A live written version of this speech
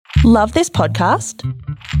Love this podcast?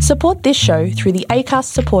 Support this show through the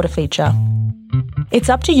Acast supporter feature. It's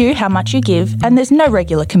up to you how much you give, and there's no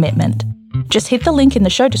regular commitment. Just hit the link in the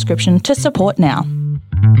show description to support now.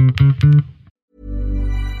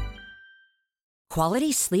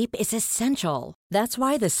 Quality sleep is essential. That's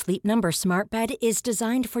why the Sleep Number Smart Bed is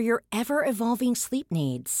designed for your ever-evolving sleep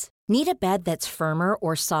needs. Need a bed that's firmer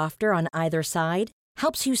or softer on either side?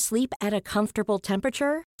 Helps you sleep at a comfortable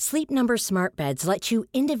temperature? Sleep Number Smart Beds let you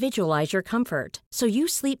individualize your comfort, so you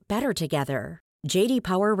sleep better together. J.D.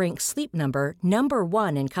 Power ranks Sleep Number number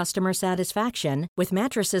 1 in customer satisfaction with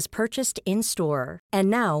mattresses purchased in-store. And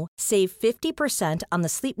now, save 50% on the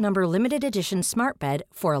Sleep Number Limited Edition Smart Bed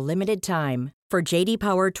for a limited time. For J.D.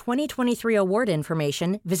 Power 2023 award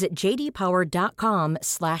information, visit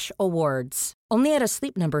jdpower.com/awards. Only at a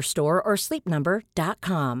Sleep Number store or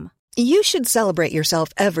sleepnumber.com. You should celebrate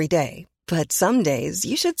yourself every day, but some days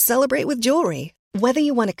you should celebrate with jewelry. Whether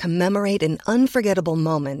you want to commemorate an unforgettable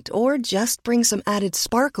moment or just bring some added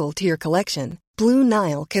sparkle to your collection, Blue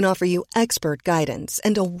Nile can offer you expert guidance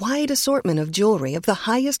and a wide assortment of jewelry of the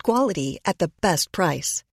highest quality at the best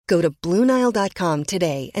price. Go to BlueNile.com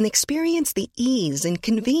today and experience the ease and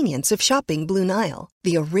convenience of shopping Blue Nile,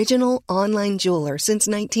 the original online jeweler since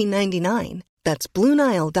 1999. That's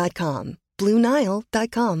BlueNile.com.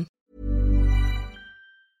 BlueNile.com.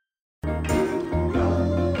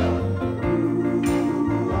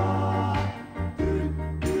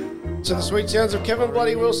 To the sweet sounds of Kevin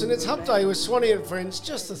Bloody Wilson, it's Hump Day with Swanee and friends,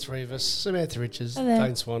 just the three of us. Samantha Richards,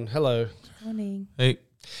 Dane Swan. Hello. Morning. Hey.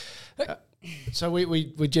 So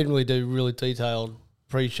we generally do really detailed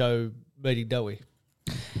pre-show meeting, don't we?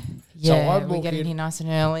 Yeah, we get in here nice and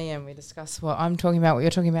early and we discuss what I'm talking about, what you're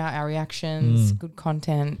talking about, our reactions, good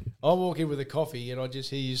content. I walk in with a coffee and I just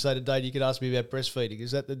hear you say to Dane, you could ask me about breastfeeding. Is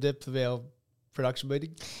that the depth of our production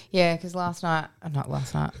meeting? Yeah, because last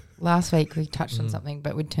week we touched on something,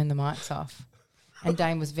 but we'd turned the mics off. And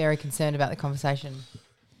Dane was very concerned about the conversation.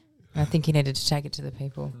 And I think he needed to take it to the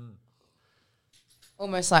people.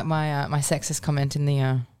 Almost like my sexist comment in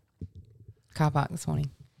the car park this morning.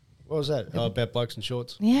 What was that? Oh, about blokes in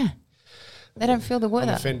shorts? Yeah. They don't feel the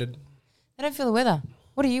weather. I'm offended. They don't feel the weather.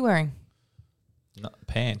 What are you wearing?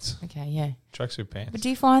 Pants. Okay, yeah. Tracksuit pants. But do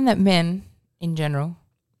you find that men, in general...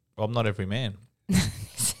 Well, I'm not every man.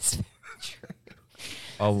 This is very true.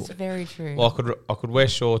 It's very true. Well, I could wear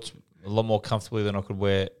shorts a lot more comfortably than I could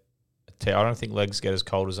wear a tee. I don't think legs get as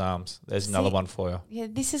cold as arms. There's another one for you. Yeah,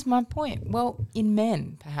 this is my point. Well, in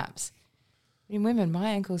men, perhaps. In women, my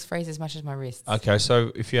ankles freeze as much as my wrists. Okay,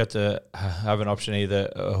 so if you had to have an option,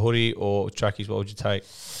 either a hoodie or trackies, what would you take?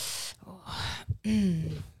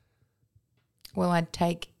 Well, I'd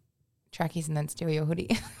take trackies and then steal your hoodie.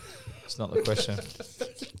 That's not the question.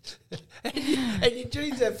 and your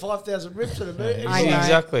jeans have 5,000 rips in them. I know.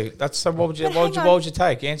 Exactly. That's so. What would you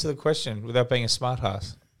take? Answer the question without being a smart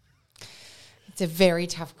ass. It's a very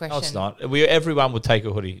tough question. No, it's not. Everyone would take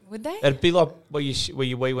a hoodie. Would they? It'd be like where you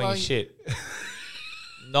wee when you shit.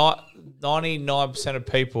 99% of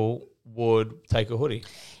people would take a hoodie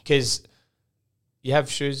because you have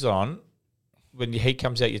shoes on when your heat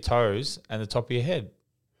comes out your toes and the top of your head.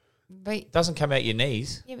 But it doesn't come out your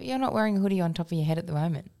knees. Yeah, but you're not wearing a hoodie on top of your head at the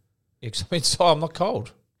moment. I'm not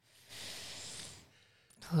cold.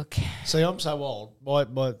 Look. See, I'm so old. My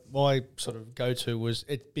sort of go-to was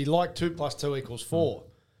it'd be like 2 + 2 = 4.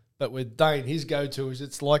 But with Dane, his go-to is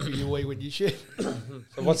it's like you wee when you shit. So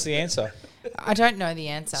what's the answer? I don't know the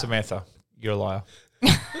answer. Samantha, you're a liar.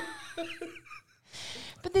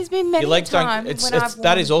 But there's been many times when I've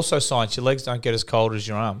that is also science. Your legs don't get as cold as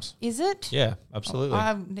your arms. Is it? Yeah, absolutely.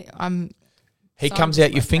 He comes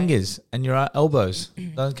out your fingers and your elbows.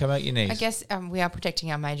 Doesn't come out your knees. I guess we are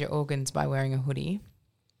protecting our major organs by wearing a hoodie.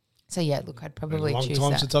 So, yeah, look, I'd probably choose that.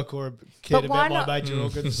 Long time since I cared about my major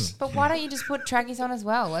organs. But why don't you just put trackies on as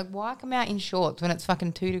well? Like, why come out in shorts when it's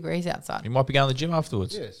fucking 2 degrees outside? You might be going to the gym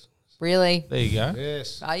afterwards. Yes. Really? There you go.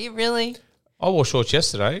 Yes. Are you really? I wore shorts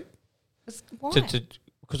yesterday. Why?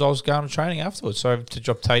 Because I was going to training afterwards, so to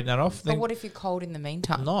drop taking that off. But what if you're cold in the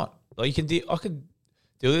meantime? I'm not. Like I could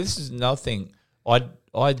do this. Is another thing.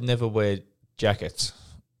 I'd never wear jackets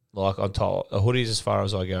like on top. A hoodie's as far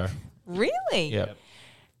as I go. Really? Yeah.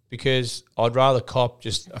 Because I'd rather cop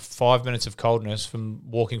just 5 minutes of coldness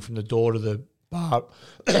from walking from the door to the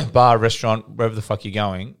bar, restaurant, wherever the fuck you're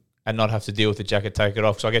going, and not have to deal with the jacket, take it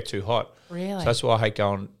off, because I get too hot. Really? So that's why I hate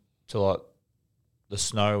going to like the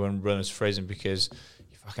snow and when it's freezing, because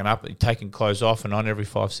you're fucking up, you're taking clothes off and on every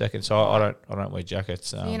 5 seconds. So I don't wear jackets.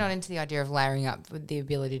 So you're not into the idea of layering up with the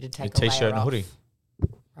ability to take a t-shirt and a hoodie.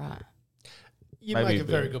 Right. You Maybe make a a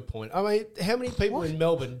bit. very good point. I mean, how many people in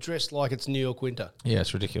Melbourne dress like it's New York winter? Yeah,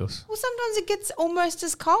 it's ridiculous. Well, sometimes it gets almost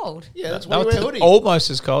as cold. Yeah, that's why No, you wear a it's hoodie. almost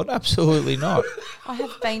as cold. Absolutely not. I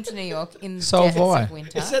have been to New York in the So have depths I. of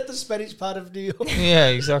winter. Is that the Spanish part of New York? Yeah,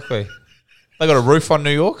 exactly. They got a roof on New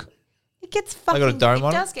York. It gets got a fucking. dome It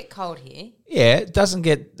on it? does get cold here. Yeah, it doesn't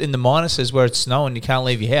get in the minuses where it's snowing. You can't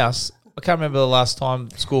leave your house. I can't remember the last time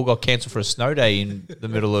school got cancelled for a snow day in the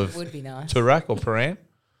middle of Would be nice. Turak or Paran.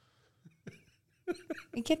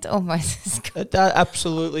 It gets almost as cold. It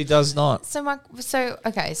absolutely does not. So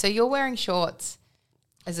you're wearing shorts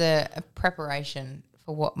as a preparation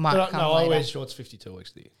for what might No, come I later. wear shorts 52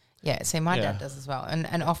 weeks a year. Yeah, see, my Yeah. dad does as well,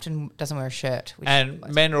 and often doesn't wear a shirt. Which And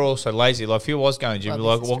men are also lazy. Like if you was going to gym, Well, you're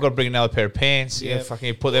like, this is well, I've got to bring another pair of pants. Yeah, Yeah. fucking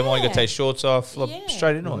you put them on. You got to Yeah. take shorts off. Like, Yeah.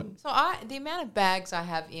 straight into it. So the amount of bags I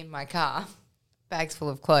have in my car, bags full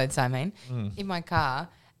of clothes, I mean, in my car,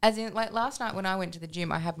 as in like last night when I went to the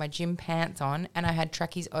gym, I had my gym pants on and I had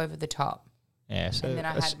trackies over the top, Yeah. So and then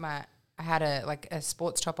I had a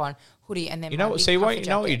sports top on, hoodie, and then you know my what? big See what puffer you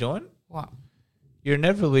know what you're jacket. doing? What? You're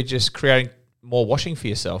inevitably just creating more washing for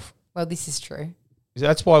yourself. Well, this is true.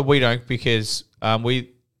 That's why we don't, because we're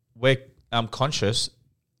conscious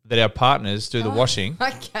that our partners do the washing.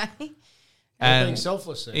 Okay. Being And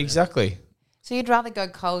selfless. There, exactly. So you'd rather go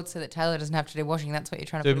cold so that Taylor doesn't have to do washing. That's what you're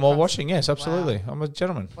trying to Do put more across. washing, yes, absolutely. I'm a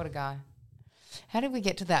gentleman. What a guy. How did we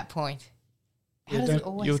get to that point? How does You it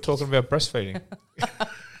always were talking about breastfeeding.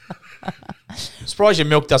 Surprised your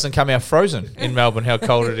milk doesn't come out frozen in Melbourne, how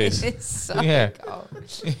cold it is. It's so Yeah. cold.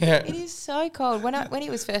 Yeah. It is so cold. When he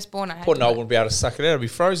was first born, I had Poor to Noel wear- wouldn't be able to suck it out. It'd be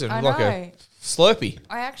frozen I like know. a Slurpee.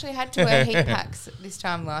 I actually had to wear heat packs this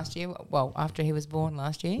time last year. Well, after he was born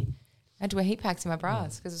last year, I had to wear heat packs in my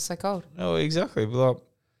bras because it's so cold. No, exactly. But like,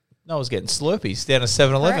 Noel's getting Slurpees down at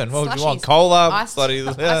 7-Eleven. Correct, What would you want? slushies. Cola, Iced- bloody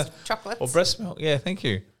iced chocolates. or breast milk? Yeah, thank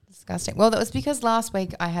you. Disgusting. Well, that was because last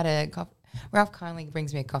week I had a coffee. Ralph kindly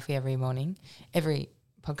brings me a coffee every morning, every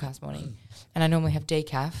podcast morning, and I normally have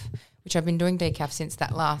decaf, which I've been doing decaf since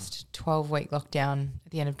that last 12-week lockdown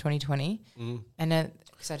at the end of 2020. And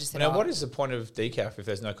because I just said, Now, what is the point of decaf if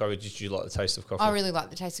there's no coffee? Just you like the taste of coffee? I really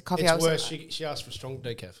like the taste of coffee. It's I also worse. She asked for strong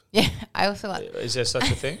decaf. yeah, I also like. Is there such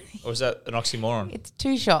a thing? Or is that an oxymoron? It's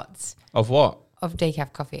 2 shots Of what? of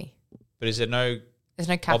decaf coffee. But is there no... There's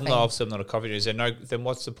no I'm caffeine. not a coffee. Is there no... Then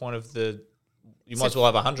what's the point of the... You might as well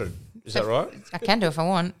have 100. Is that right? I can do if I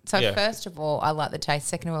want. So Yeah. first of all, I like the taste.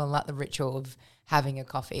 Second of all, I like the ritual of having a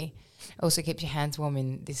coffee. It also keeps your hands warm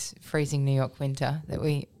in this freezing New York winter that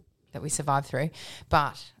we survived through.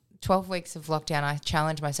 But 12 weeks of lockdown, I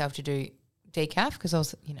challenged myself to do decaf because I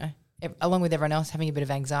was, along with everyone else, having a bit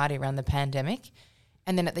of anxiety around the pandemic.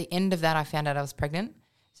 And then at the end of that, I found out I was pregnant.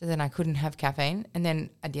 So then I couldn't have caffeine. And then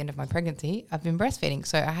at the end of my pregnancy, I've been breastfeeding.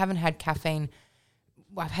 So I haven't had caffeine.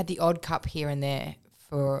 I've had the odd cup here and there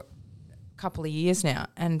for a couple of years now.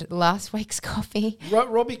 And last week's coffee,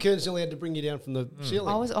 Robbie Kearns nearly had to bring you down from the ceiling,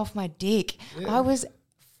 I was off my dick. I was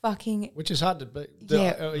fucking, which is hard to be.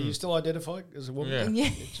 Yeah. Are you still identified as a woman? yeah.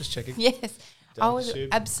 Just checking. Yes. I was assume.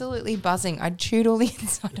 absolutely buzzing. I chewed all the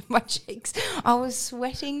inside of my cheeks. I was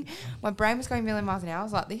sweating. My brain was going a million miles an hour. I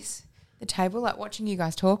was like this. The table, like watching you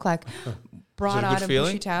guys talk, like bright-eyed and feeling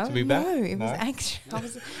bushy tail. to be back? No, it was No? anxious.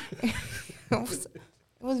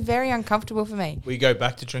 It was very uncomfortable for me. Will you go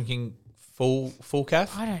back to drinking full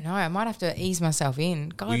calf? I don't know. I might have to ease myself in.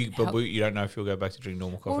 God, help. You don't know if you'll go back to drink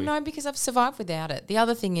normal coffee. Well, no, because I've survived without it. The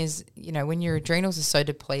other thing is, when your adrenals are so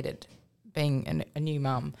depleted, being a new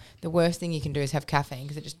mum, the worst thing you can do is have caffeine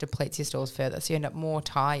because it just depletes your stores further. So you end up more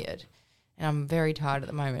tired. And I'm very tired at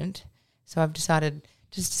the moment. So I've decided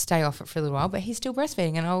just to stay off it for a little while. But he's still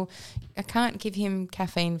breastfeeding and I can't give him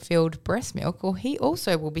caffeine-filled breast milk or he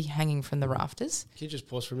also will be hanging from the rafters. Can you just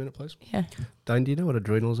pause for a minute, please? Yeah. Dane, do you know what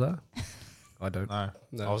adrenals are? I don't. No.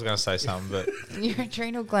 No. I was going to say something, but Your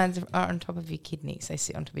adrenal glands are on top of your kidneys. They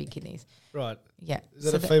sit on top of your kidneys. Right. Yeah.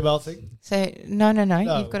 Is that a female thing? So no. No,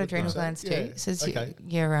 You've got what adrenal was that? glands too. Yeah, So it's okay.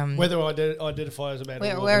 your Whether I identify as a man or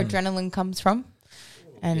a where woman. adrenaline comes from,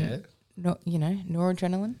 and Yeah.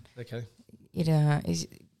 noradrenaline. Okay. It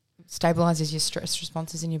stabilizes your stress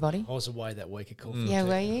responses in your body. I was away that week at Coffee. Yeah,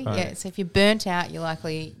 were you? Right. Yeah. So if you're burnt out, you're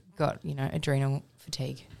likely got adrenal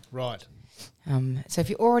fatigue. Right. So if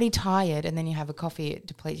you're already tired and then you have a coffee, it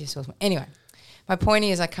depletes your stores. Anyway, my point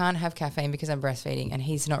is I can't have caffeine because I'm breastfeeding, and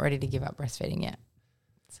he's not ready to give up breastfeeding yet.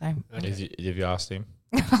 So have you asked him?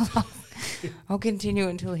 I'll continue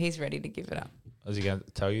until he's ready to give it up. Is he going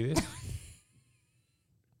to tell you this?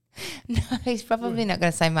 No, he's probably not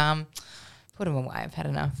going to say, Mum, put him away. I've had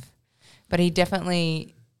enough. But he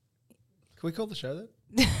definitely, Can we call the show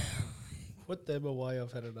that? Put them away.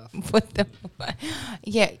 I've had enough. Put them away.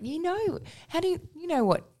 Yeah, you know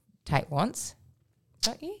what Tate wants,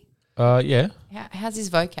 don't you? Yeah. How's his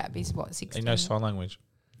vocab? He's what, 16? He knows sign language.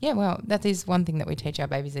 Yeah, well, that is one thing that we teach our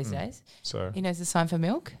babies these days. So He knows the sign for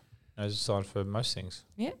milk. knows a sign for most things.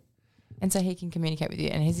 Yeah. And so he can communicate with you.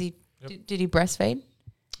 And has he? Yep. Did he breastfeed?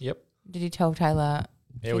 Yep. Did he tell Taylor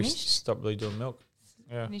Yeah, we finish? stopped really doing milk.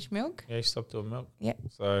 Yeah. Finish milk? Yeah, he stopped doing milk. Yep.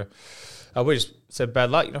 So we just said,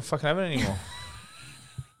 bad luck, you're not fucking having it anymore.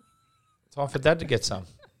 Time for Dad to get some.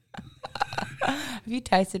 Have you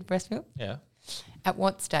tasted breast milk? Yeah. At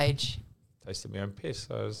what stage? Tasted my own piss.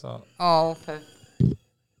 So I was like, Oh,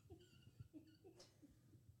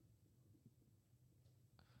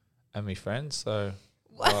 and my friends. So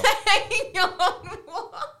hang on.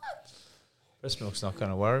 What? breast milk's not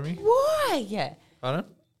going to worry me. Why? Yeah. Pardon?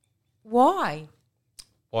 Why?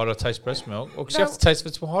 Why do I taste breast milk? Well, because No. you have to taste if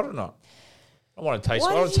it's hot or not. I want to taste.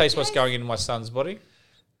 Why I want did to taste you what's taste- going into my son's body.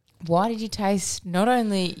 Why did you taste not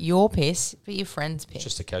only your piss, but your friend's It's piss?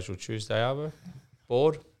 just a casual Tuesday, Arvo.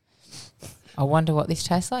 Bored. I wonder what this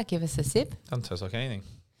tastes like. Give us a sip. Doesn't taste like anything.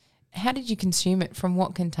 How did you consume it? From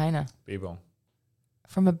what container? Beer bong.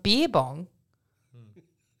 From a beer bong?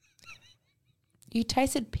 You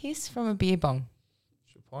tasted piss from a beer bong,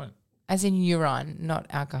 What's your point? as in urine, not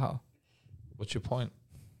alcohol. What's your point?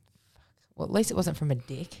 Well, at least it wasn't from a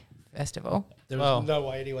dick, first of all. There is Well. no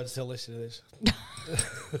way anyone's still listening to this.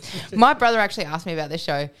 My brother actually asked me about this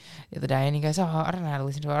show the other day, and he goes, "Oh, I don't know how to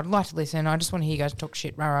listen to it. I'd like to listen. I just want to hear you guys talk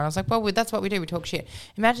shit." Rah, rah. I was like, "Well, that's what we do. We talk shit."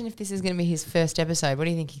 Imagine if this is going to be his first episode. What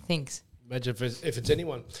do you think he thinks? Imagine if it's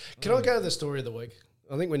anyone. Can I go to the story of the week?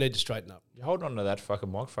 I think we need to straighten up. You hold on to that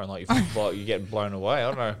fucking microphone like you're getting blown away.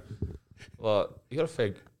 I don't know. Like, you got to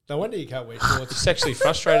feel No wonder you can't wear shorts. sexually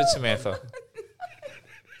frustrated, Samantha.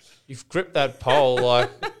 You've gripped that pole like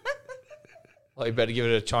you better give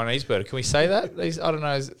it a Chinese bird. Can we say that? I don't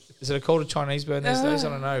know. Is it called a Chinese bird these days? I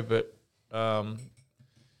don't know, but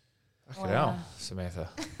fucking hell, Samantha.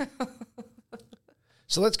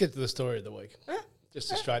 So let's get to the story of the week. Just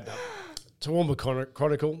to straighten up. Toowoomba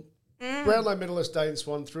Chronicle. Brownlow medalist Dane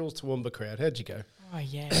Swan thrills Toowoomba crowd. How'd you go? Oh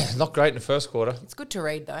yeah, Not great in the first quarter. it's good to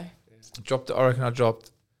read though. I reckon I dropped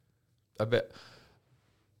a bit.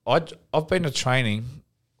 I've been to training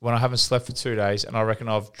when I haven't slept for 2 days, and I reckon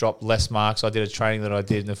I've dropped less marks. I did a training that I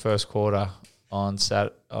did in the first quarter on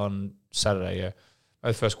Saturday. Yeah,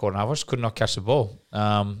 the first quarter and a half. I just could not catch the ball.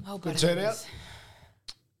 Oh, Good turnout?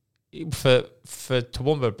 For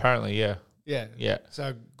Toowoomba, apparently, yeah. Yeah. So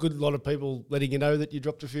a good lot of people letting you know that you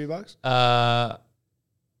dropped a few marks? No,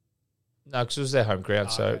 because it was their home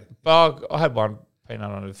ground. So, okay. but I had one peanut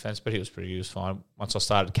on the defence, but he was fine. Once I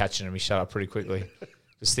started catching him, he shut up pretty quickly.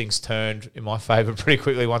 Because things turned in my favour pretty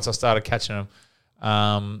quickly once I started catching him.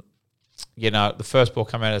 The first ball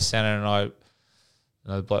came out of centre,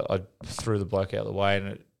 and I threw the bloke out of the way, and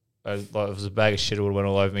it was a bag of shit. It would have went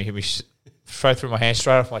all over me. Hit me straight through my hand,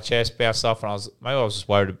 straight off my chest, bounced off, and I was just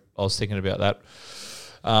worried. I was thinking about that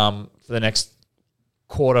for the next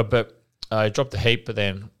quarter, but I dropped a heap, but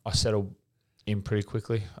then I settled in pretty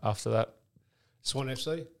quickly after that. Swan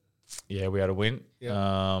FC? Yeah, we had a win.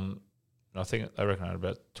 Yeah. And I reckon I had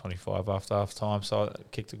about 25 after half time, so I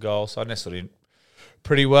kicked a goal, so I nestled in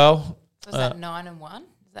pretty well. Was that 9-1? Is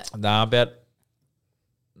that About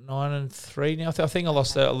 9-3 now. I think I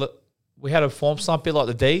lost that. We had a form slump, bit like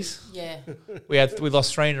the D's. yeah? We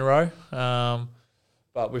lost 3 in a row,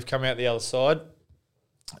 but we've come out the other side.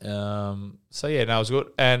 It was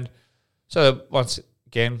good. And so once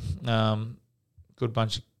again, good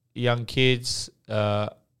bunch of young kids.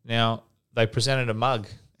 Now they presented a mug,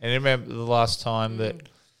 and I remember the last time that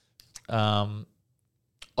I've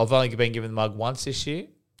only been given the mug once this year.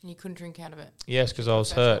 And you couldn't drink out of it. Yes, because I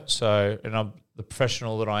was hurt. So, and I'm the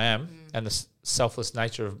professional that I am, and the selfless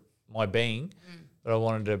nature of my being, that I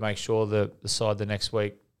wanted to make sure that the side the next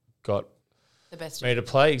week got The best. me to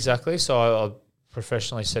play exactly. So I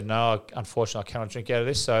professionally said no. Unfortunately, I cannot drink out of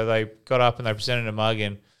this. So they got up and they presented a mug,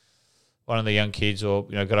 and one of the young kids, got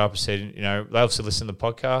up and said, they obviously listen to the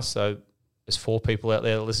podcast. So there's 4 people out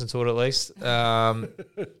there that listen to it at least. Don't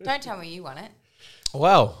tell me you won it.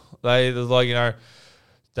 Well, they're like,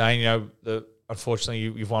 Dane, unfortunately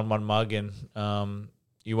you've won one mug, and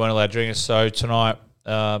you weren't allowed to drink it. So tonight,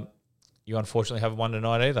 you unfortunately haven't won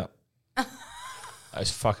tonight either.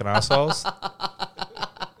 Those fucking assholes.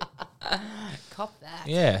 Cop that.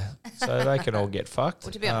 Yeah, so they can all get fucked.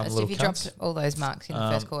 Well, to be honest, if you dropped all those marks in the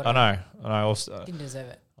first quarter, I know. I also, didn't deserve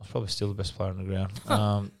it. I was probably still the best player on the ground.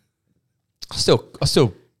 I still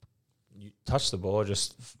touched the ball.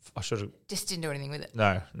 I should have. Just didn't do anything with it.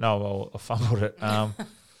 No, I fumbled it.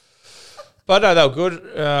 But no, they were good.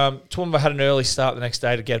 Toowoomba had an early start the next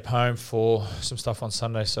day to get home for some stuff on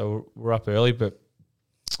Sunday, so we're up early. But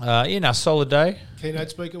solid day. Keynote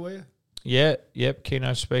speaker, were you? Yeah, yep,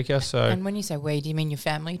 keynote speaker. So And when you say we, do you mean your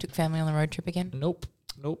family? You took family on the road trip again? nope.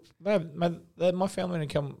 My family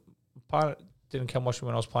didn't come watch me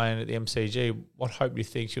when I was playing at the MCG. What hope do you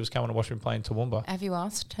think she was coming to watch me play in Toowoomba? Have you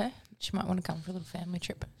asked her? She might want to come for a little family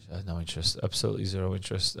trip. She has no interest, absolutely zero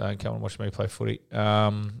interest. Come and watch me play footy.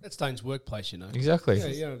 That's Dane's workplace, you know. Exactly.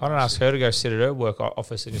 Yeah, I don't ask her to go sit at her work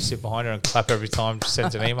office and just sit behind her and clap every time she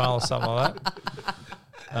sends an email or something like that.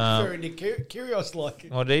 Very Nick Kyrgios like.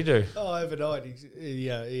 What did he do? Oh, overnight he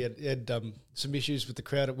had some issues with the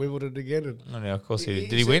crowd at Wimbledon again. And Oh, yeah, of course he did.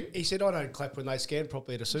 Did he win? He said, "I don't clap when they scan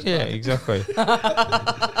properly at a super." Yeah, exactly. He's our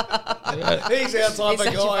type He's of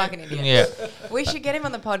such a guy. fucking idiot. Yeah. We should get him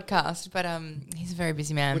on the podcast, but he's a very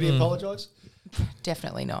busy man. Would he apologise?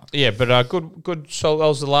 Definitely not. Yeah, but good. So that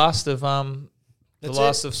was the last of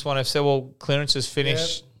That's it. Swan FC. Well, clearances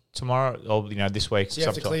finish tomorrow. Or this week. So you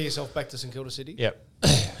have to sometime. clear yourself back to St Kilda City. Yep.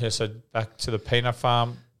 Yeah, so back to the peanut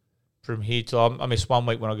farm from here till I miss 1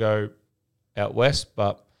 week when I go out west,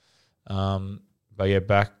 but yeah,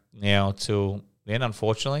 back now till then,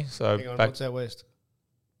 unfortunately. So Hang on, back what's out west?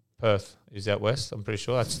 Perth is out west. I'm pretty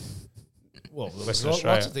sure that's Well, there's Western lots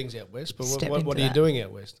Australia. of things out west, but Step what into are you that. doing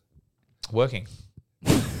out west? working.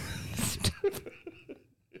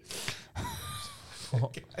 I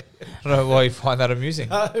don't know why you find that amusing.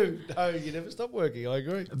 No, you never stop working. I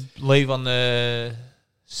agree. Leave on the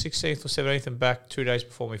 16th or 17th and back 2 days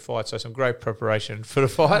before my fight. So some great preparation for the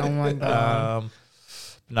fight. Oh my God.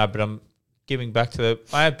 But I'm giving back to the.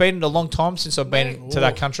 I have been a long time since I've been to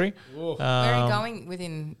that country. Whoa. Where are you going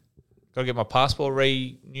within? Got to get my passport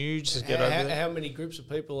renewed. Just get over there. How many groups of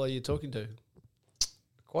people are you talking to?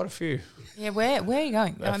 Quite a few. Yeah, where are you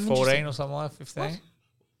going? About I'm 14 interested. or something like that, 15.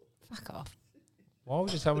 Fuck off. Why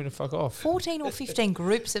would you tell me to fuck off? 14 or 15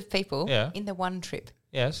 groups of people Yeah. in the one trip.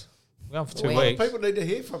 Yes. We're going for 2 Well, weeks. People need to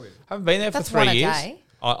hear from you. Haven't been there That's for 3 one a years. day.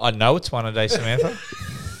 I know it's one a day, Samantha.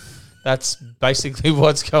 That's basically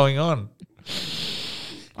what's going on.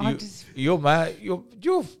 Your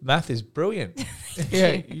math is brilliant.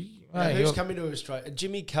 yeah. Now, Mate, who's you're- coming to Australia?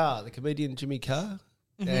 Jimmy Carr, the comedian Jimmy Carr,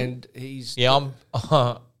 and he's yeah, I'm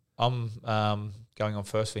going on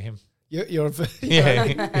first for him. You're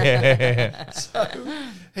Yeah. So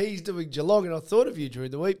he's doing Geelong, and I thought of you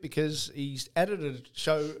during the week because he's added a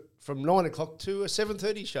show from 9 o'clock to a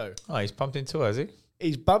 7:30 show. Oh, he's pumped into it, has he?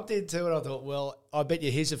 He's bumped into it. I thought, well, I bet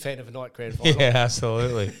you he's a fan of a night grand final. Yeah,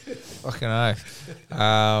 absolutely. Fucking oath.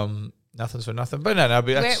 Nothing's for nothing. But no, but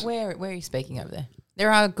that's... Where are you speaking over there?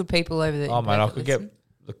 There are good people over there. Oh, man, I could get listen.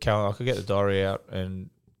 the calendar, I could get the diary out and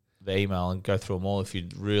the email and go through them all if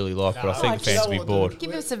you'd really like, but I think just- fans would be bored.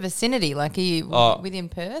 Give us a vicinity. Like, are you Oh. within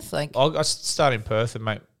Perth? Like, I start in Perth and,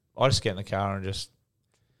 mate, I just get in the car and just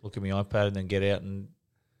look at my iPad and then get out and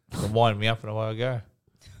wind me up and away I go.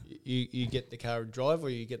 You get in the car and drive, or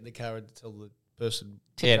you get in the car and tell the person?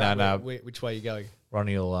 Yeah, no. Which way you're going?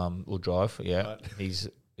 Ronnie will drive. Yeah, Right. he's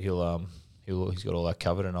got all that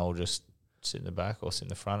covered, and I'll just sit in the back or sit in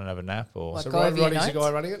the front and have a nap. Or Like So go over your Ronnie's the notes?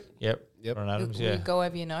 guy running it. yep, Yep. Ron will Adams. you Yeah, go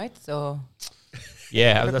over your notes or?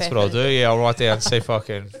 yeah, prepare that's what I'll for do. Yeah, I'll write down, see if I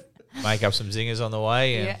can make up some zingers on the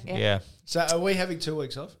way. And Yeah, yeah, yeah. So are we having 2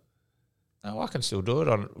 weeks off? No, I can still do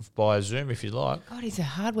it by Zoom if you'd like. God, he's a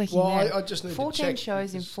hardworking Well, man. I just need to 14 check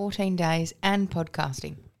shows in because- 14 days and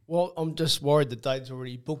podcasting. Well, I'm just worried that Dane's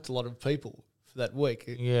already booked a lot of people for that week.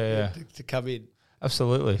 Yeah. To come in.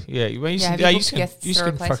 Absolutely. Yeah, well, you Yeah, have can, you you booked can, guests you to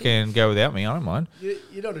can replace you? fucking go without me. I don't mind.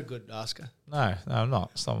 You're not a good asker. No, I'm not.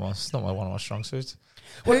 It's not one of my strong suits.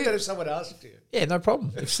 What if someone asked you? Yeah, no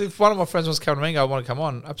problem. If one of my friends wants to come to me and go, I want to come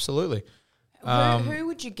on, absolutely. Who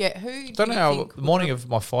would you get? Who I don't do know you how think the morning of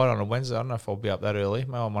my fight on a Wednesday. I don't know if I'll be up that early.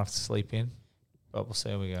 Maybe I might have to sleep in, but we'll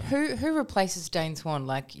see how we go. Who replaces Dane Swan?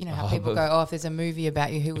 Like, you know how Oh, people but- go, oh, if there's a movie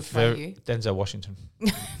about you, who would play you? Denzel Washington.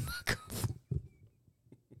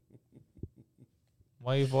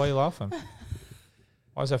 Why are you laughing?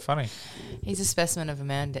 Why is that funny? He's a specimen of a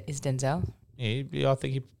man, is Denzel. Yeah, I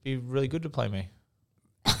think he'd be really good to play me.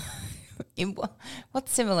 What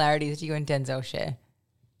similarities do you and Denzel share?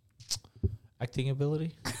 Acting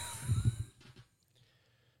ability.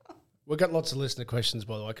 We've got lots of listener questions,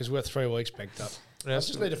 by the way, because we're 3 weeks backed up. I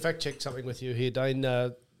just need to fact check something with you here, Dane.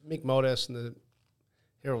 Mick Moldhouse and the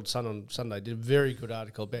Herald Sun on Sunday did a very good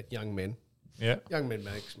article about young men. Yeah, Young men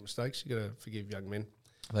make some mistakes. You got to forgive young men.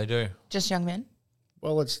 they do. Just young men?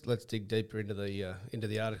 Well, let's dig deeper into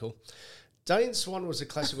the article. Dane Swan was a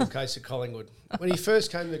classical case of Collingwood. When he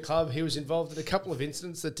first came to the club, he was involved in a couple of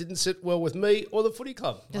incidents that didn't sit well with me or the footy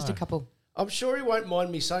club. Just a couple. I'm sure he won't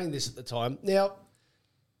mind me saying this at the time. Now,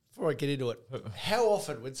 before I get into it, how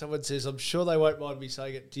often when someone says, I'm sure they won't mind me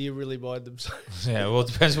saying it, do you really mind them saying it? Yeah, well, it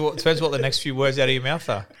depends what the next few words out of your mouth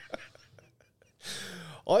are.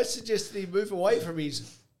 I suggested he move away from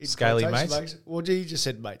his Scaly quotation mates? Well, he just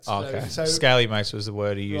said mates. Oh, okay. So, Scaly mates was the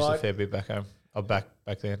word he used a Right. fair bit back home. Oh, back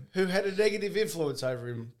then. who had a negative influence over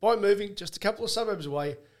him. By moving just a couple of suburbs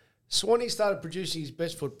away, Swanee started producing his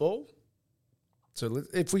best football. So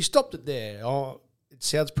if we stopped it there, it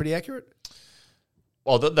sounds pretty accurate.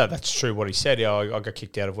 Well, that's true what he said. Yeah, I got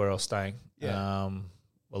kicked out of where I was staying. Yeah.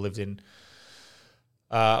 I lived in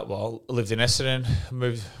Essendon,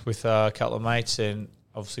 moved with a couple of mates, and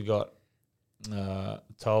obviously got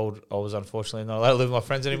told I was unfortunately not allowed to live with my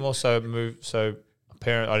friends anymore. So moved. So I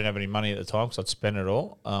didn't have any money at the time because I'd spent it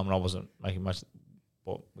all, and I wasn't making much.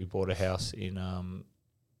 Well, we bought a house in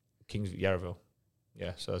Yarraville.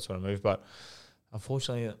 Yeah, so that's when I moved. But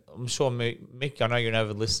unfortunately, I'm sure Mick, I know you're an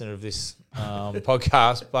avid listener of this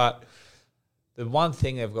podcast, but the one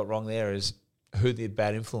thing they've got wrong there is who the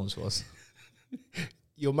bad influence was.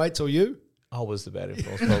 Your mates or you? I was the bad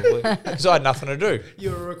influence probably because I had nothing to do.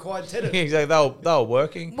 You're a required tenant. Exactly, they were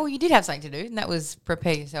working. Well, you did have something to do, and that was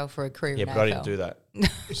prepare yourself for a career Yeah, in but I AFL. didn't do that.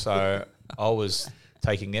 So I was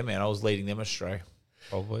taking them in. I was leading them astray,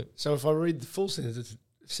 probably. So if I read the full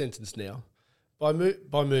sentence now, by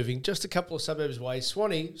moving just a couple of suburbs away,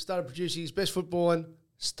 Swanee started producing his best football and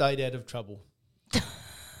stayed out of trouble.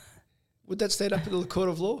 Would that stand up in the court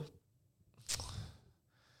of law?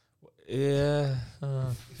 Yeah.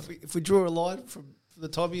 If we draw a line from the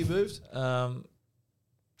time you moved? Depends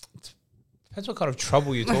what kind of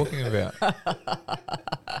trouble you're talking about.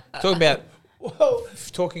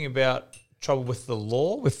 Talking about trouble with the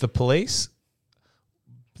law, with the police.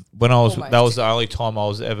 When I was, Almost. that was the only time I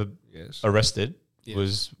was ever Yes. arrested. Yeah.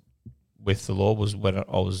 Was with the law. Was when I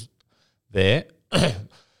was there.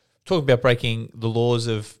 Talking about breaking the laws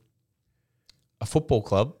of a football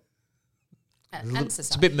club. And It's a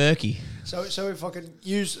society. bit murky. So if I could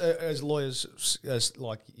use, as lawyers, as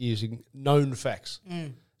like using known facts.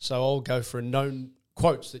 So I'll go for a known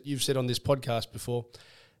quotes that you've said on this podcast before.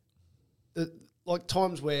 Like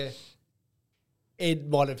times where Ed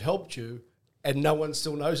might have helped you and no one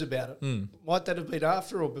still knows about it. Might that have been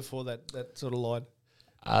after or before that sort of line?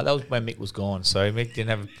 That was when Mick was gone, so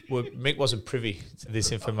Mick wasn't privy to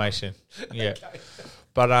this information. Yeah,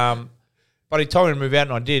 but he told me to move out,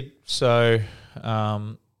 and I did. So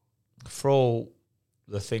for all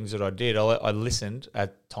the things that I did, I listened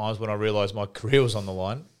at times when I realised my career was on the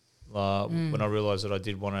line. When I realised that I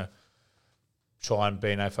did want to try and be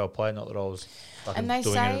an AFL player, not that I was fucking And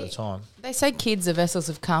doing it at the time. They say kids are vessels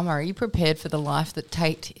of karma. Are you prepared for the life that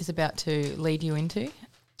Tate is about to lead you into?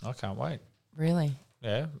 I can't wait. Really?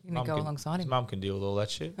 Yeah, You're gonna go alongside his him. mum can deal with all that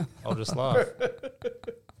shit. I'll just laugh.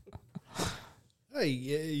 Hey,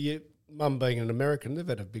 your mum being an American, they've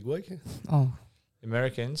had a big week. Oh,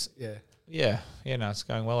 Americans, Yeah. no, it's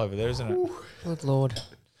going well over there, isn't it? good Lord.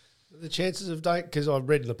 The chances of dating, because I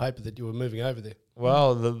read in the paper that you were moving over there.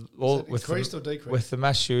 Well, Is it increased or decreased? with the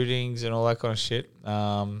mass shootings and all that kind of shit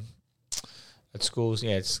at schools,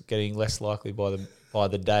 it's getting less likely by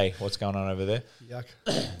the day. What's going on over there? Yuck.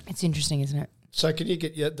 It's interesting, isn't it? So can you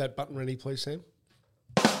get that button ready, please, Sam?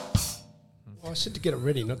 I said to get it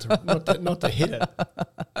ready, not to hit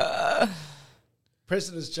it.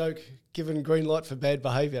 President's joke, given green light for bad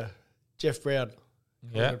behaviour. Jeff Brown,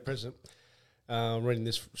 Collingwood President. I'm reading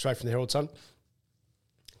this straight from the Herald Sun.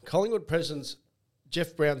 Collingwood President's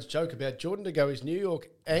Jeff Brown's joke about Jordan De Goey's New York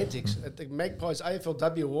antics at the Magpies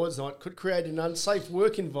AFLW Awards night could create an unsafe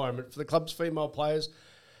work environment for the club's female players.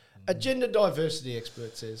 A gender diversity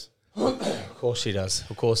expert says. Of course she does.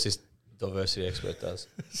 Of course this diversity expert does.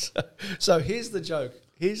 So here's the joke.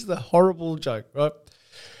 Here's the horrible joke, right?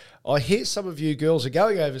 I hear some of you girls are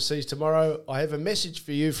going overseas tomorrow. I have a message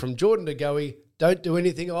for you from Jordan De Goey. Don't do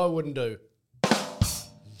anything I wouldn't do.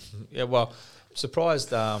 Yeah, well, I'm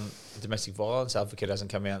surprised domestic violence advocate hasn't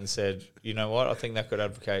come out and said, you know what, I think that could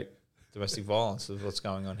advocate domestic violence of what's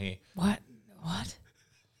going on here. What?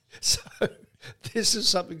 So this is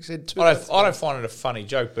something said to I don't find it a funny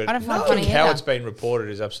joke, but I don't find it I think funny how either. it's been reported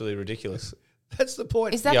is absolutely ridiculous. That's the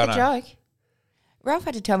point. Is that Yeah, I the know. joke? Ralph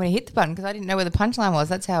had to tell me to hit the button because I didn't know where the punchline was.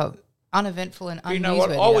 That's how uneventful and You know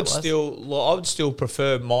what? unnewsworthy I would that was. I would still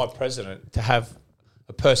prefer my president to have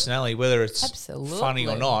a personality, whether it's Absolutely. funny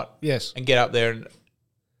or not. Yes. And get up there and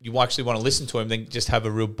you actually want to listen to him, then just have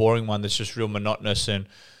a real boring one that's just real monotonous and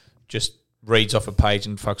just reads off a page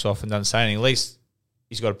and fucks off and doesn't say anything. At least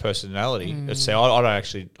he's got a personality. Let's say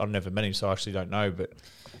I've never met him, so I actually don't know. But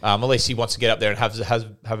at least he wants to get up there and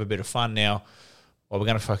have a bit of fun. Now, Well, we're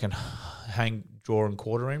going to fucking draw and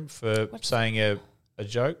quarter him for saying a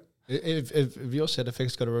joke. Have your set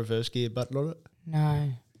effects got a reverse gear button on it? No.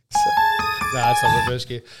 No, it's not reverse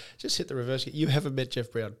gear. Just hit the reverse gear. You haven't met Jeff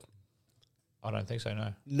Brown. I don't think so,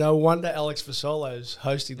 no. No wonder Alex Fasolo's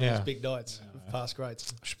hosting these big nights of past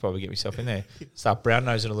greats. I should probably get myself in there. Start brown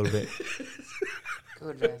nosing a little bit.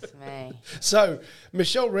 Goodness me. So,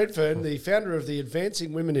 Michelle Redfern, the founder of the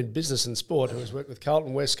Advancing Women in Business and Sport, who has worked with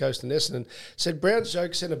Carlton, West Coast and Essendon, said Brown's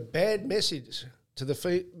joke sent a bad message to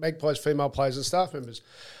the Magpies female players and staff members.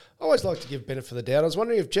 I always like to give benefit of the doubt. I was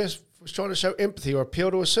wondering if Jeff was trying to show empathy or appeal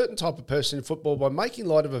to a certain type of person in football by making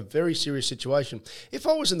light of a very serious situation. If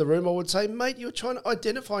I was in the room, I would say, mate, you're trying to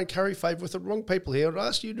identify and curry favour with the wrong people here. I'd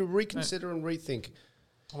ask you to reconsider and rethink.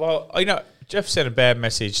 Well, Jeff sent a bad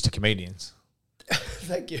message to comedians.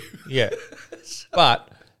 Thank you. Yeah. But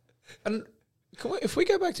if we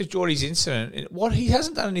go back to Geordie's incident, he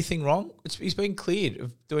hasn't done anything wrong. He's been cleared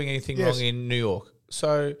of doing anything wrong in New York.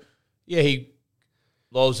 So, yeah, there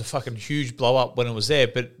was a fucking huge blow up when it was there,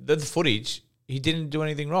 but the footage, he didn't do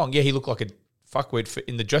anything wrong. Yeah, he looked like a fuckwit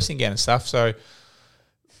in the dressing gown and stuff. So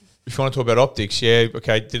if you want to talk about optics, yeah,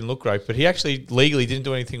 okay, it didn't look great, but he actually legally didn't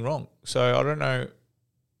do anything wrong. So I don't know.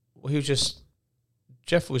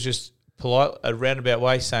 Jeff was just polite, a roundabout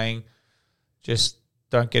way saying, just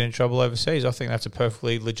don't get in trouble overseas. I think that's a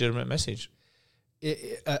perfectly legitimate message.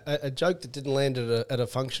 A joke that didn't land at a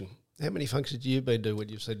function. How many functions have you been to when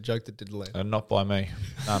you've said a joke that didn't land? Not by me.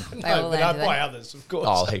 None. No, but by others, of course.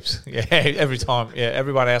 Oh, heaps. Yeah, every time. Yeah,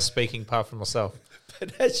 everyone else speaking apart from myself.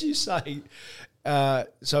 But as you say,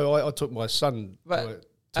 so I took my son to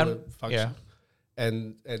a function,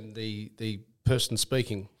 and the person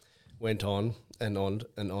speaking went on and on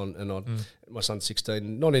and on and on. My son's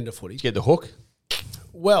 16, not into footy. Get the hook?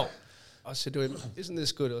 Well, I said to him, isn't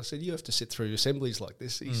this good? I said, you have to sit through assemblies like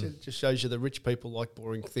this. He said, it just shows you the rich people like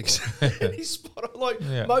boring things. And he's spot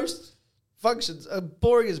on. Most functions are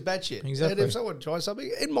boring as batshit. Exactly. And if someone tries something,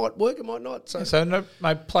 it might work, it might not. So no,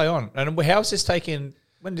 mate, play on. And how's this taken,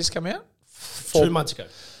 when did this come out? 2 months ago.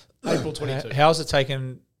 April 22. How's it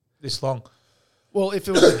taken this long? Well, if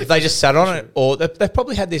it was... they just sat on it, or they've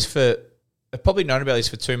probably had this they've probably known about this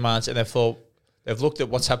for 2 months, and they've thought, they've looked at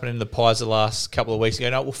what's happened in the Pies the last couple of weeks and go,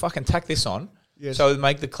 no, we'll fucking tack this on. Yes. So it'll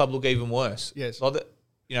make the club look even worse. Yes. Like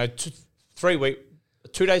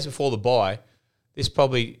 2 days before the bye, this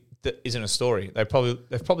probably isn't a story. They've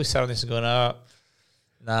probably sat on this and gone,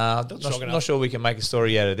 not sure we can make a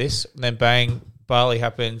story out of this. And then bang, Bali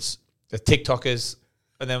happens, the TikTokers,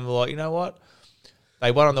 and then we're like, you know what?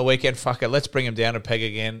 They won on the weekend, fuck it, let's bring them down a peg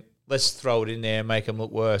again. Let's throw it in there and make them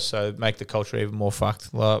look worse, so make the culture even more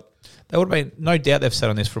fucked. Like, they would have been, no doubt they've sat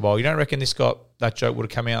on this for a while. You don't reckon that joke would have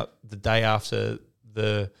come out the day after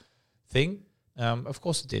the thing? Of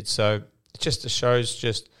course it did. So it just shows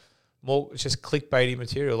just more, it's just clickbaity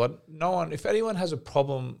material. Like, no one, if anyone has a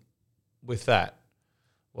problem with that,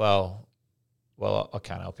 well, I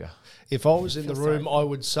can't help you. If I was in the room, I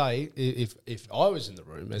would say, if I was in the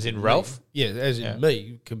room... As in Ralph? As in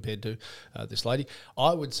me, compared to this lady,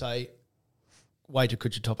 I would say, waiter,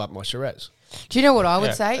 could you top up my Shiraz? Do you know what I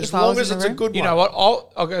would say as if long I was as in the it's room? a good one? You know what?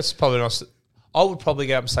 I'll guess probably not. I would probably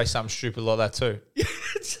get up and say something stupid like that too.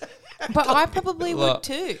 But I probably would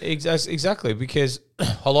too. Exactly, because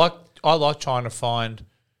I like trying to find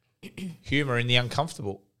humour in the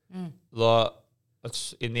uncomfortable. Like,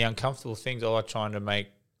 it's in the uncomfortable things, I like trying to make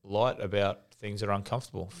light about things that are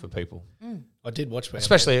uncomfortable for people. I did watch...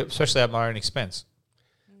 Especially at my own expense.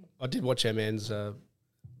 I did watch our man's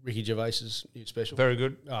Ricky Gervais's new special. Very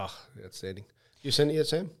good. Oh, outstanding. You seen it yet,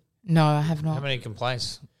 Sam? No, I have not. How many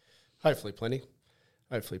complaints? Hopefully plenty.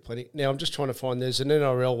 Now, I'm just trying to find... There's an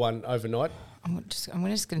NRL one overnight. I'm just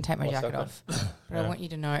going to take my jacket off. But I want you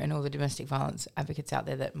to know, and all the domestic violence advocates out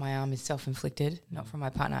there, that my arm is self-inflicted, not from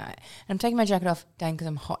my partner. And I'm taking my jacket off, Dane, because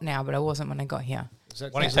I'm hot now, but I wasn't when I got here. Why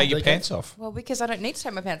don't you take your pants off? Well, because I don't need to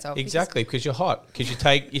take my pants off. Exactly, because you're hot. Because you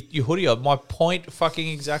take your hoodie off. My point fucking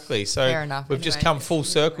exactly. So fair enough. We've just come full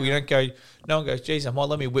circle. You don't go... No one goes, geez, I might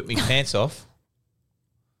let me whip my pants off.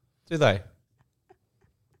 Do they?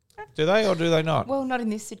 Do they or do they not? Well, not in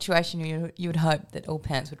this situation. You would hope that all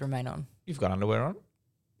pants would remain on. You've got underwear on.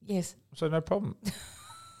 Yes. So no problem.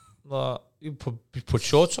 You put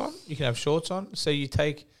shorts on. You can have shorts on. So you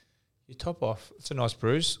take your top off. It's a nice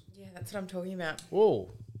bruise. Yeah, that's what I'm talking about.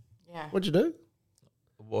 Whoa. Yeah. What'd you do?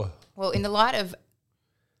 Whoa. Well, in the light of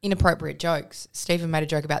inappropriate jokes, Stephen made a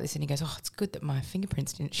joke about this and he goes, it's good that my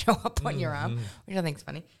fingerprints didn't show up on your arm, which I think is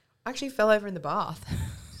funny. I actually fell over in the bath.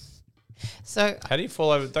 So how do you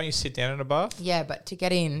fall over? Don't you sit down in a bath? Yeah, but to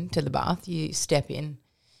get into the bath, you step in,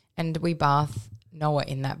 and we bath Noah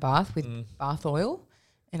in that bath with bath oil,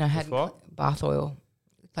 and I had what? bath oil,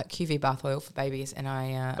 like QV bath oil for babies, and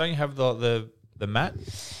I Don't you have the mat?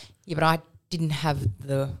 yeah, but I didn't have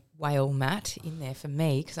the whale mat in there for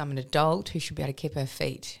me because I'm an adult who should be able to keep her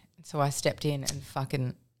feet. So I stepped in and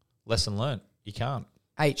fucking Lesson learned. You can't.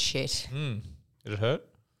 ate shit. Did it hurt?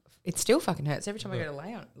 It still fucking hurts every time I go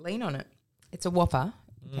to lean on it. It's a Whopper,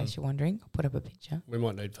 in case you're wondering. I'll put up a picture. We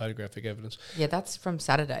might need photographic evidence. Yeah, that's from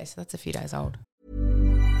Saturday, so that's a few days old.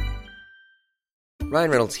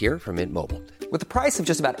 Ryan Reynolds here from Mint Mobile. With the price of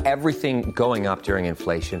just about everything going up during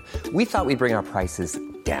inflation, we thought we'd bring our prices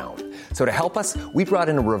down. So to help us, we brought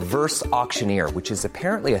in a reverse auctioneer, which is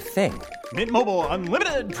apparently a thing. Mint Mobile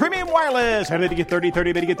Unlimited Premium Wireless. How to get 30,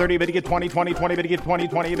 30, bit to get 30, bit to get 20, 20, 20, bit to get 20,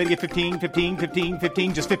 20, bit to get 15, 15, 15,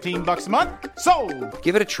 15, just $15 a month? Sold!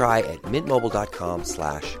 Give it a try at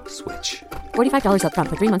mintmobile.com/switch. $45 up front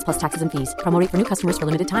for 3 months plus taxes and fees. Promo rate for new customers for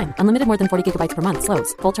limited time. Unlimited more than 40 gigabytes per month.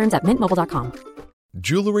 Slows full terms at mintmobile.com.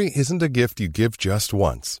 Jewelry isn't a gift you give just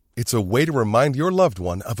once. It's a way to remind your loved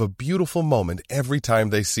one of a beautiful moment every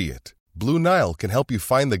time they see it. Blue Nile can help you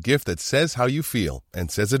find the gift that says how you feel and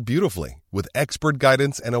says it beautifully, with expert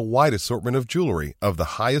guidance and a wide assortment of jewelry of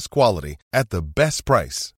the highest quality at the best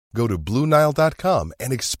price. Go to BlueNile.com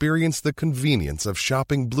and experience the convenience of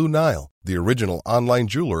shopping Blue Nile, the original online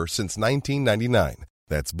jeweler since 1999.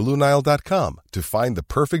 That's BlueNile.com to find the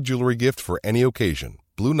perfect jewelry gift for any occasion.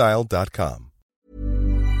 BlueNile.com.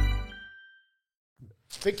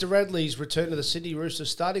 Victor Radley's return to the Sydney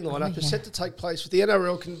Roosters starting lineup is set to take place with the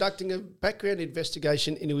NRL conducting a background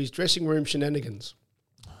investigation into his dressing room shenanigans.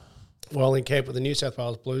 While in camp with the New South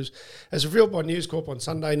Wales Blues, as revealed by News Corp on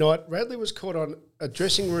Sunday night, Radley was caught on a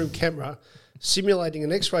dressing room camera simulating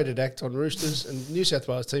an X-rated act on Roosters and New South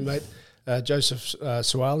Wales teammate Joseph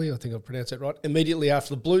Suaalii, I think I pronounced that right, immediately after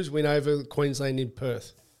the Blues win over Queensland in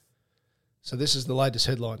Perth. So this is the latest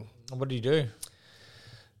headline. What did you do?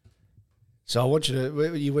 So I want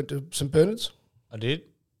you went to St Bernard's? I did.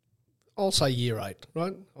 I'll say year 8,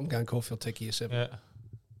 right? I'm going Caulfield Tech year 7. Yeah.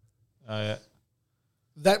 Oh, yeah.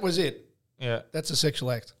 That was it. Yeah. That's a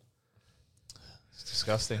sexual act. It's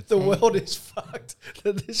disgusting. The world is fucked.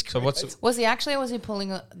 So Was he actually, or was he pulling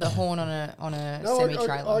the horn on a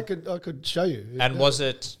semi-trailer? I could show you. And was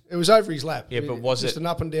it... It was over his lap. Yeah, but was just it... an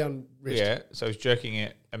up and down wrist. Yeah, so he's jerking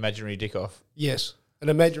an imaginary dick off. Yes, an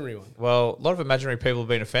imaginary one. Well, a lot of imaginary people have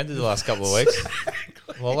been offended the last couple of weeks.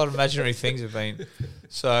 Well, a lot of imaginary things have been...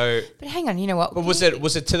 So... But hang on, you know what? But was it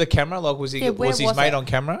to the camera? Like, was his mate it? on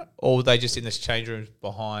camera? Or were they just in this change room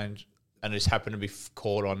behind and just happened to be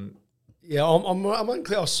caught on... Yeah, I'm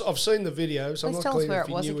unclear. I've seen the video, so I'm Let's not tell us clear where if it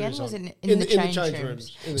he was knew again. was Was on. it in the change change rooms?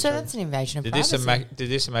 rooms? In the So change that's an invasion of Did privacy.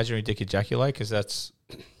 this imaginary dick ejaculate? Because that's...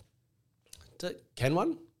 Can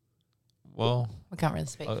one? Well... We can't really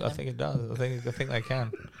speak for I them. think it does. I think they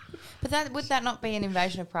can. But would that not be an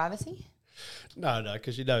invasion of privacy? No,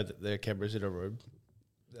 because you know that there are cameras in a room.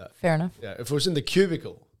 Fair enough. Yeah, if it was in the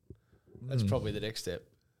cubicle, that's probably the next step.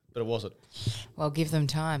 But it wasn't. Well, give them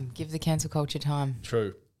time. Give the cancel culture time.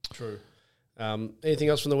 True. Anything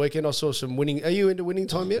else from the weekend? I saw some winning. Are you into Winning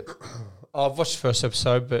Time yet? I've watched the first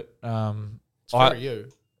episode, but It's for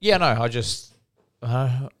you. Yeah, no, I just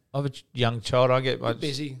I have a young child. I get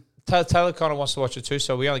Busy. Taylor kind of wants to watch it too,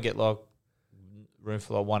 so we only get like room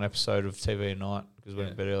for like one episode of TV a night because we're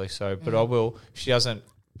in bed early. So, but I will. If she doesn't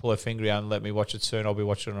pull her finger out and let me watch it soon, I'll be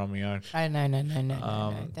watching it on my own. Oh,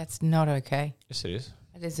 no. That's not okay. Yes, it is.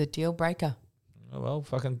 It is a deal breaker. Oh, well,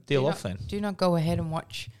 fucking deal off then. Do not go ahead and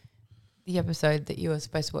watch the episode that you were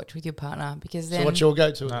supposed to watch with your partner, because then... So what's your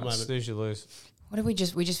go-to at the No, moment? snooze, you lose. What did we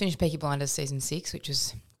just finished Peaky Blinders season 6, which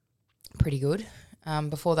was pretty good.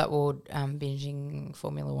 Before that, we were binging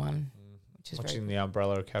Formula One, which is Watching very the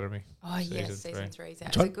Umbrella Academy. Oh yes, season 3. Is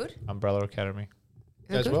one? it good? Umbrella Academy.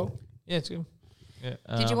 Is it As good? well? Yeah, it's good.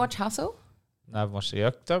 Yeah. Did you watch Hustle? No, I haven't watched it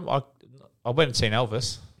yet. I went and seen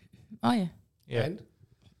Elvis. Oh yeah. Yeah. And?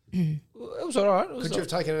 It was all right. Could you have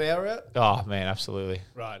taken an hour out? Oh, man, absolutely.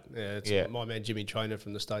 Right. Yeah, it's Yeah. my man Jimmy Trainer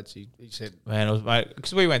from the States. He said Man, it was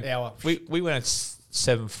because we went hour. we went at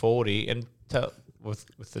 7:40 and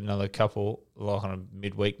with another couple like on a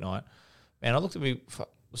midweek night. Man, I looked at me. It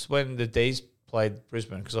was when the D's played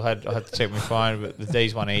Brisbane because I had to check my phone, but the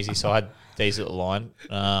D's won easy, so I had D's at the line.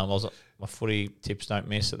 My footy tips don't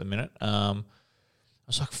miss at the minute. I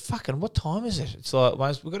was like, fucking, what time is it? It's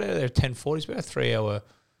like we got out of there at 10:40. It's about a 3-hour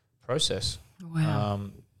process.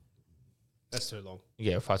 Wow. That's too long.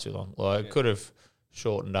 Yeah, far too long. Like, it could have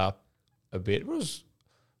shortened up a bit. It was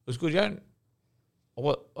good.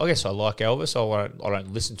 I guess I like Elvis. I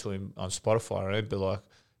don't listen to him on Spotify or anything, but like,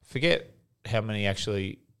 forget how many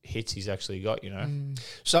actually hits he's actually got. You know,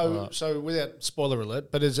 So without spoiler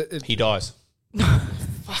alert, but is it he dies.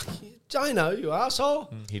 fuck Dano, you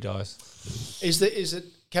asshole? He dies. Is it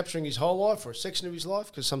capturing his whole life or a section of his life?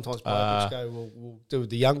 Because sometimes biopics go, we'll do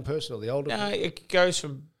the young person or the older. No, it goes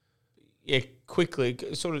from quickly,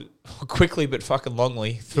 sort of quickly, but fucking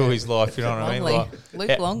longly through his life. You know what I mean? Longley.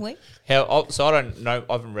 Luke Longley. So I don't know.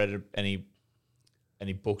 I haven't read any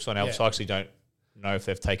books on Elvis. I actually don't know if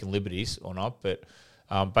they've taken liberties or not. But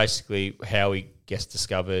basically, how he gets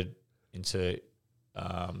discovered into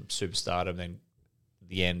superstardom, then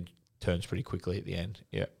the end turns pretty quickly at the end.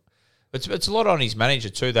 Yeah, it's a lot on his manager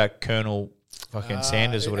too. That Colonel fucking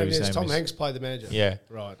Sanders or whatever his name is. Tom Hanks played the manager. Yeah,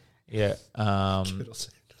 right. Yeah,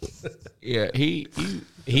 yeah.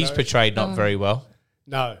 He's portrayed not very well.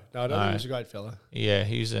 No, I don't think he was a great fella. Yeah,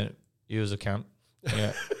 he was a cunt.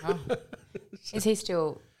 Yeah. Is he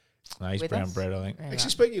still? No, he's with brown us? bread, I think. Actually,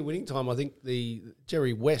 speaking of winning time, I think the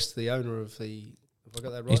Jerry West, the owner of the, have I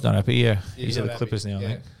got that right? He's not happy. Yeah, he's at not the Clippers happy, now. I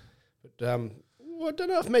think. But well, I don't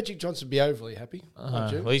know if Magic Johnson would be overly happy.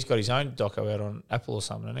 Well, he's got his own doco out on Apple or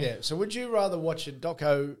something, hasn't he? Yeah. So, would you rather watch a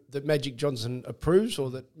doco that Magic Johnson approves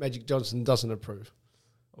or that Magic Johnson doesn't approve?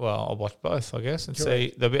 Well, I'll watch both, I guess, and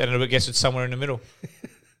see. And I guess it's somewhere in the middle.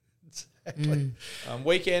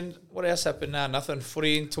 Weekend. What else happened? Nothing.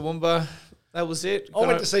 Footy in Toowoomba. That was it. I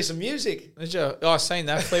went to see some music. Did you? Oh, I seen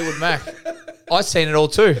that Fleetwood Mac. I seen it all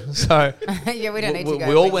too. So yeah, we don't need to go.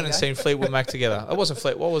 We all went and seen Fleetwood Mac together. It wasn't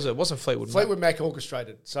What was it? It wasn't Fleetwood Mac. Fleetwood Mac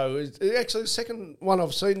orchestrated. So it's actually the second one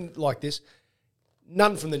I've seen like this.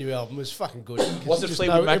 None from the new album was fucking good. Was it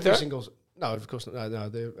Fleetwood Mac though? No, of course not. No,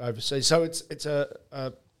 they're overseas. So it's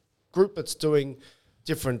a group that's doing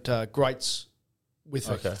different greats with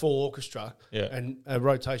a full orchestra and a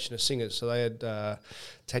rotation of singers. So they had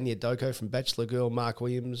Tanya Doko from Bachelor Girl, Mark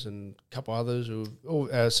Williams, and a couple others who all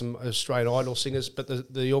some Australian Idol singers. But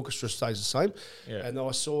the orchestra stays the same. Yeah. And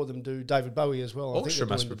I saw them do David Bowie as well. Orchestra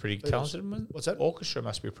must be pretty talented. What's that? Orchestra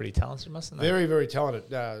must be pretty talented, mustn't they? Very, very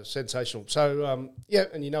talented. Sensational. So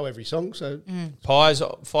and you know every song. So Pies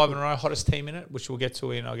 5 in a row, hottest team in it, which we'll get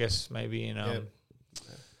to in, I guess, maybe in.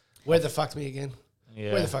 Where the fucked me again?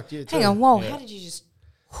 Yeah. Where the fuck you? Hang on, whoa! How did you just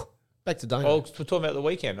back to Dane? Oh, we're talking about the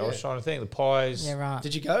weekend. I was trying to think. The Pies. Yeah, right.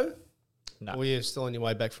 Did you go? No. Or were you still on your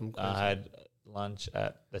way back from Queensland? I had lunch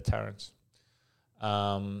at the Tarrants.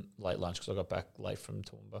 Late lunch because I got back late from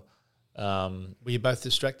Toowoomba. Were you both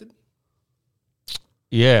distracted?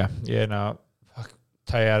 Yeah, no. Fuck.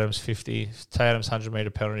 Tay Adams 50. Tay Adams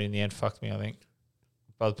 100-metre penalty in the end fucked me, I think.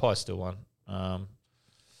 But the Pies still won.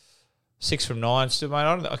 6 from 9 still, mate.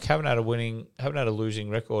 I haven't had a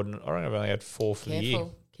losing record, and I reckon I've only had 4 for the year.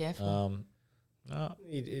 Careful. No,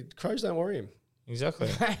 Crows don't worry him.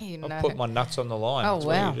 Exactly. You I put my nuts on the line. Oh, That's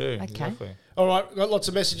wow. what you do. Okay. Exactly. All right, got lots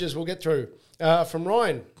of messages we'll get through. From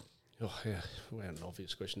Ryan. Oh, yeah, well, an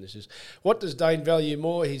obvious question this is. What does Dane value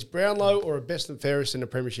more, his Brownlow or a best and fairest in a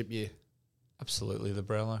premiership year? Absolutely, the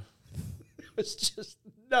Brownlow. It's just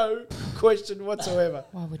no question whatsoever.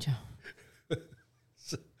 Why would you?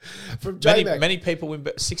 From J-Mac. Many people win.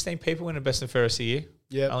 16 people win a best and fairest a year.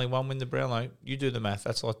 Yeah. Only one win the Brownlow. You do the math.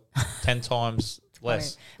 That's like 10 times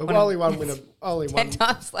less. But only one winner. Only 10 one.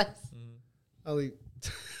 times less. Only.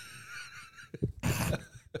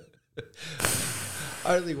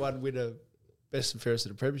 Only one winner, best and fairest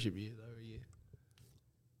in a premiership year, though. A year.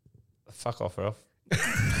 Fuck off, Ralph.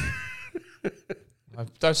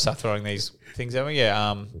 Don't start throwing these things at me.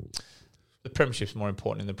 Yeah. The premiership's more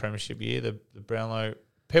important in the premiership year. The Brownlow.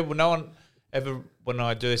 No one ever, when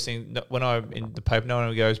I do this thing, when I'm in the paper, no one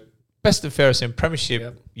ever goes, best and fairest in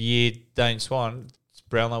premiership year, Dane Swan. It's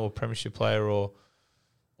Brownlow or premiership player or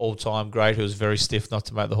all-time great who was very stiff not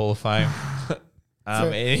to make the Hall of Fame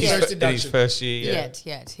in his first year. Yet.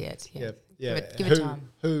 Yeah. Give it time.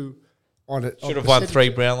 Who on it Should have won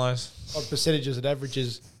 3 Brownlows. On percentages and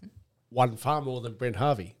averages, won far more than Brent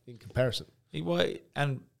Harvey in comparison.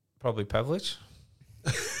 And probably Pavlich.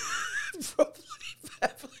 Probably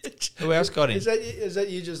Pavlich. Who else got him? Is that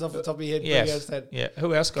you just off the top of your head? Yes. Yeah.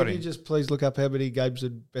 Who else got him? Can you just please look up how many games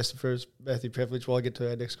in best and fairest Matthew Pavlich while I get to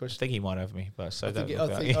our next I question? think he might have me, but I think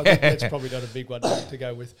that's probably not a big one to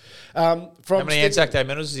go with. How many Anzac Day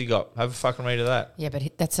medals has he got? Have a fucking read of that. Yeah,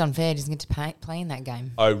 but that's unfair. He doesn't get to play in that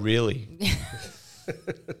game. Oh, really?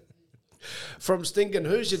 From Stinkin,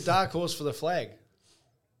 who's your dark horse for the flag?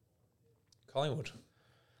 Collingwood.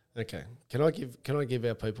 Okay. Can I give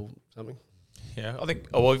our people something? Yeah, I think.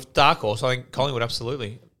 Oh, well, dark horse. I think Collingwood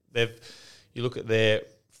absolutely. You look at their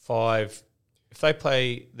 5. If they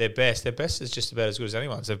play their best is just about as good as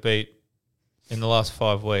anyone's. They've beat in the last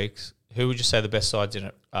 5 weeks. Who would you say the best sides in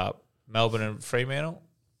it? Melbourne and Fremantle,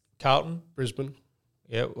 Carlton, Brisbane.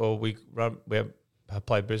 Yeah, well, we have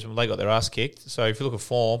played Brisbane. They got their ass kicked. So if you look at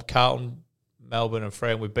form, Carlton, Melbourne and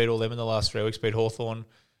Freo, we beat all them in the last 3 weeks. Beat Hawthorn, and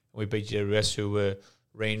we beat GWS, who were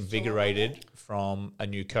reinvigorated from a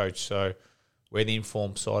new coach. So we're the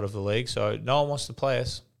informed side of the league. So no one wants to play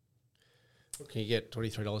us. What can you get?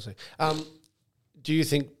 $23 there. Do you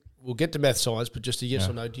think, we'll get to math science, but just a yes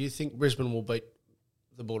or no, do you think Brisbane will beat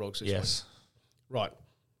the Bulldogs this week? Yes. Right.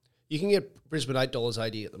 You can get Brisbane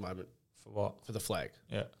 $8.80 at the moment. For what? For the flag.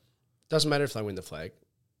 Yeah. Doesn't matter if they win the flag.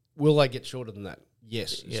 Will they get shorter than that?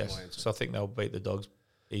 Yes. Yes. So I think they'll beat the Dogs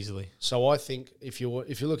easily. So I think if you're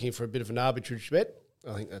looking for a bit of an arbitrage bet,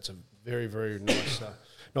 I think that's a very, very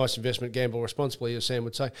nice investment. Gamble responsibly, as Sam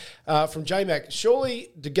would say. From J-Mac, surely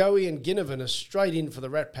De Goey and Ginnivan are straight in for the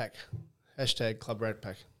Rat Pack. # Club Rat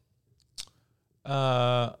Pack.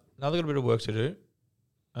 Now they've got a bit of work to do.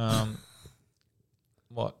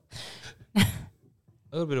 What? A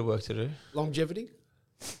little bit of work to do. Longevity?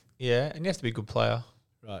 Yeah, and you have to be a good player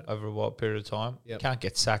right over a wide period of time. Yep. Can't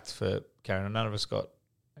get sacked for carrying on. None of us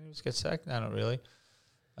get sacked? No, not really.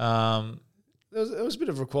 There was a bit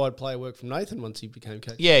of required player work from Nathan once he became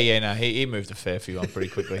coach. Yeah, no, he moved a fair few on pretty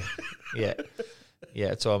quickly. Yeah,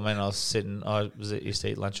 that's what I mean. I used to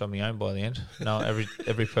eat lunch on my own by the end. No,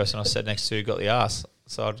 every person I sat next to got the arse.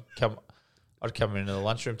 So I'd come into the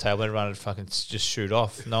lunchroom table, everyone would fucking just shoot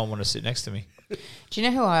off. No one wanted to sit next to me. Do you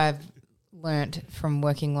know who I've learnt from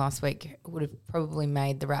working last week would have probably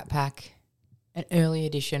made the Rat Pack an early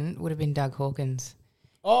edition? Would have been Doug Hawkins.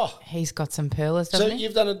 Oh, he's got some pearlers, doesn't he?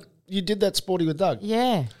 You did that sporty with Doug.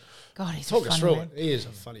 Yeah. God, he's Talk a us funny through man. it. He is a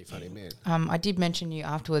funny man. I did mention you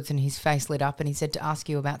afterwards, and his face lit up, and he said to ask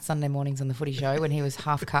you about Sunday mornings on the Footy Show when he was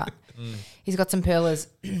half cut. He's got some pearlers.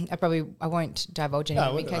 I won't divulge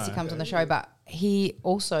anything in case he comes on the show, but he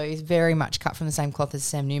also is very much cut from the same cloth as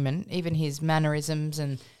Sam Newman, even his mannerisms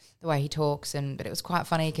and the way he talks. But it was quite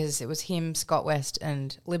funny because it was him, Scott West,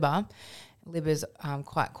 and Libba. Libba's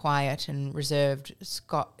quite quiet and reserved.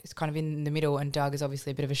 Scott is kind of in the middle, and Doug is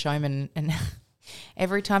obviously a bit of a showman. And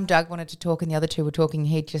every time Doug wanted to talk and the other two were talking,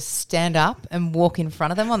 he'd just stand up and walk in front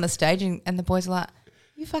of them on the stage, and the boys were like,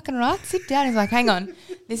 "You fucking right, sit down." He's like, "Hang on,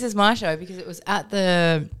 this is my show," because it was at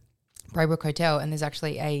the Braybrook Hotel, and there's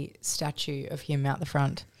actually a statue of him out the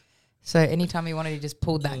front. So anytime he wanted, he just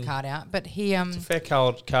pulled that card out. But he it's a fair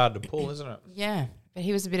card to pull, isn't it? Yeah, but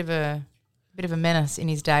he was a bit of a menace in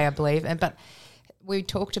his day, I believe. But we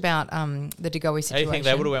talked about the De Goey situation. How do you think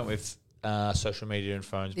they would have went with social media and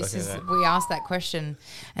phones back in the day? We asked that question,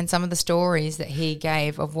 and some of the stories that he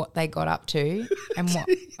gave of what they got up to and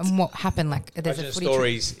what happened. Like there's a footage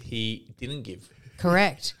stories he didn't give.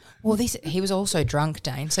 Correct. Well, he was also drunk,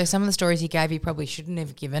 Dane. So some of the stories he gave, he probably shouldn't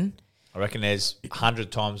have given. I reckon there's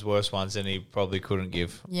 100 times worse ones than he probably couldn't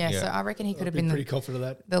give. Yeah. So I reckon he could have been pretty confident of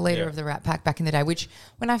that. The leader of the Rat Pack back in the day, which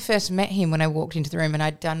when I first met him, when I walked into the room and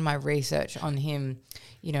I'd done my research on him,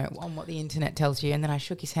 you know, on what the internet tells you, and then I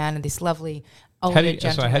shook his hand and this lovely older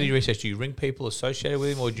gentleman. How do you research? Do you ring people associated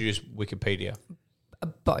with him, or do you just Wikipedia?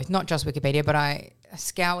 Both, not just Wikipedia, but I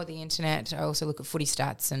scour the internet. I also look at footy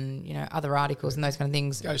stats and, you know, other articles and those kind of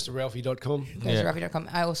things. Goes to Ralphie.com. To Ralphie.com.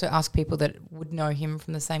 I also ask people that would know him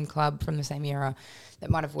from the same club, from the same era, that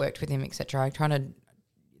might have worked with him, etc.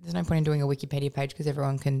 There's no point in doing a Wikipedia page because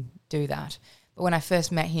everyone can do that. But when I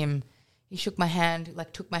first met him, he shook my hand,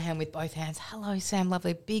 took my hand with both hands. "Hello, Sam,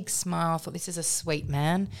 lovely." Big smile. I thought, this is a sweet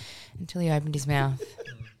man, until he opened his mouth.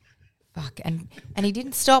 Fuck. And he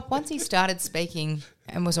didn't stop. Once he started speaking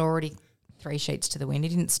and was already 3 sheets to the wind, he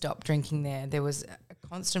didn't stop drinking there. There was a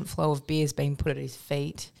constant flow of beers being put at his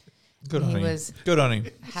feet. Good on him. He was good on him.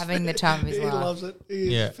 having the time of his He life. loves it.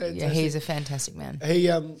 He is fantastic. Yeah, he's a fantastic man. He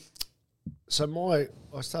I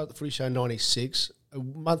started the Footy Show in 96. A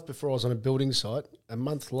month before I was on a building site. A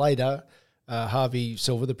month later, Harvey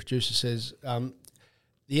Silver, the producer, says the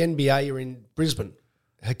NBA are in Brisbane.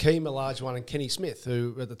 Hakeem Olajuwon and Kenny Smith,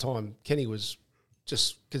 who at the time Kenny was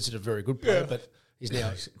just considered a very good player, but he's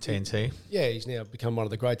now TNT. Yeah, he's now become one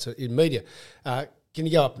of the greats in media. Can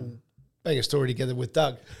you go up and bang a story together with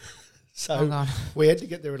Doug? So we had to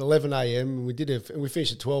get there at 11 a.m. and we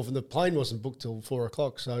finished at 12, and the plane wasn't booked till 4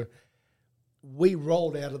 o'clock. So we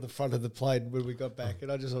rolled out of the front of the plane when we got back,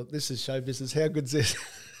 and I just thought, this is show business. How good's this?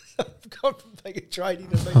 I've gone from being a tradie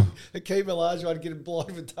to being Hakeem Olajuwon getting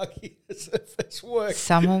blind with Dougie. It's work.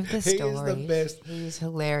 Some of the stories. He is the best. He's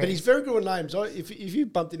hilarious. But he's very good with names. If you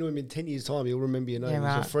bumped into him in 10 years' time, he'll remember your name.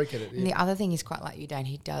 Yeah, He's a freak at it. And the other thing is quite like you, Dane.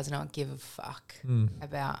 He does not give a fuck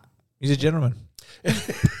about... He's a gentleman.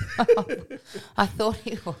 I thought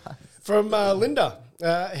he was. From Linda.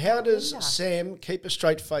 How does Sam keep a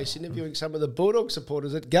straight face interviewing some of the Bulldog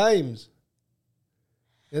supporters at games?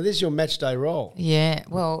 Now, this is your match day role. Yeah.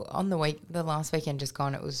 Well, on the last weekend just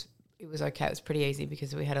gone, it was okay. It was pretty easy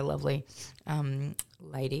because we had a lovely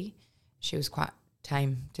lady. She was quite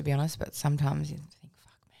tame, to be honest, but sometimes you think,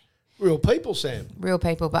 fuck me. Real people, Sam. Real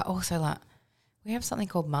people, but also like we have something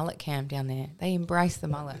called mullet cam down there. They embrace the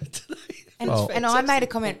mullet. And I made a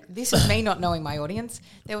comment, this is me not knowing my audience.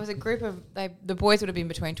 There was a group of, the boys would have been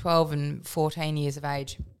between 12 and 14 years of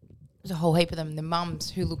age. There was a whole heap of them. The mums,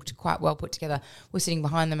 who looked quite well put together, were sitting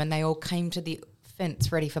behind them and they all came to the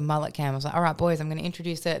fence ready for mullet cam. I was like, all right, boys, I'm going to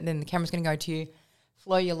introduce it and then the camera's going to go to you.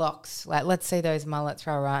 Flow your locks. Like, let's see those mullets,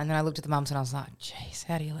 rah. And then I looked at the mums and I was like, geez,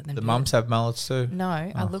 how do you let them do that? The mums have mullets too? No,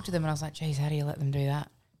 I looked at them and I was like, geez, how do you let them do that?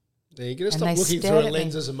 There, you're going to stop looking through a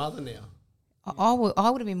lens as a mother now. I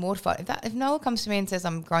would have been mortified. If Noah comes to me and says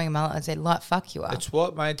I'm growing a mullet, I'd say, like, fuck you up. It's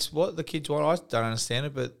what, mate. It's what the kids want. I don't understand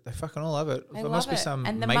it, but they fucking all love it. They there must love be it. some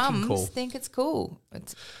and the making mums cool. think it's cool.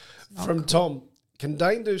 It's not From cool. Tom, can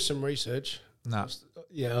Dane do some research? No.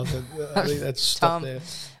 Yeah, I think that's stop Tom, there.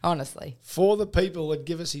 honestly. For the people that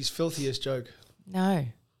give us his filthiest joke. No.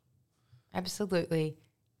 Absolutely.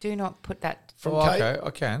 Do not put that. From Oh, Kate, okay, I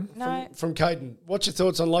can. No. From Caden. What's your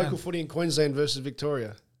thoughts on local footy in Queensland versus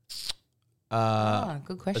Victoria?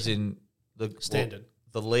 Good question. As in the Standard.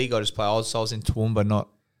 the league I just play. I was in Toowoomba, not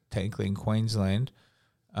technically in Queensland.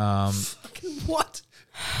 What?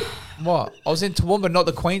 What? I was in Toowoomba, not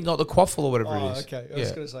the Quaffle or whatever it Oh, is. okay. I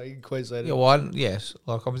was going to say in Queensland. Yeah, well, yes.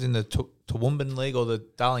 Like I was in the Toowoomban League or the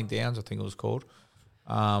Darling Downs, I think it was called.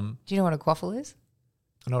 Do you know what a quaffle is?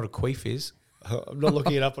 I know what a queef is. I'm not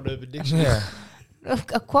looking it up on Urban Dictionary. Yeah.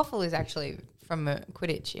 A quaffle is actually from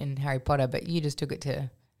Quidditch in Harry Potter, but you just took it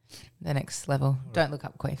to the next level. Don't look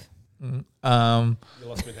up queef. Mm. You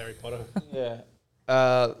lost me with Harry Potter.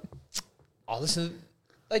 Yeah. Listen,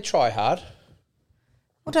 they try hard.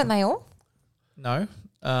 Well, don't they all? No.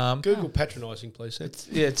 Google patronising, please. Seth.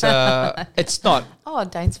 It's not. Oh,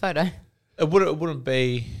 Dane's photo. It wouldn't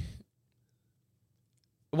be.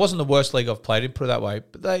 It wasn't the worst league I've played in, put it that way.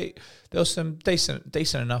 But there were some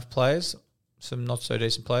decent enough players, some not so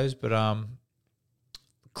decent players, but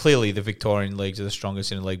clearly the Victorian leagues are the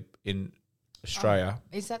strongest in the league in Australia.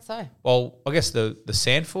 Is that so? Well, I guess the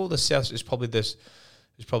Sandful, the South is probably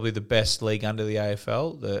the best league under the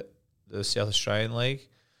AFL, the South Australian League,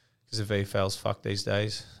 because the VFL's fucked these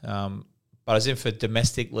days. But as in for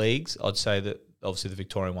domestic leagues, I'd say that obviously the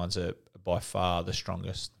Victorian ones are by far the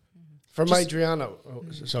strongest. From Adriana. Oh,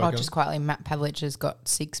 sorry, Just quietly, Matt Pavlich has got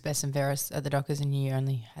 6 best and fairest at the Dockers, and you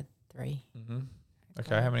only had 3. Mm-hmm.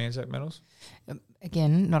 Okay, how many Anzac medals?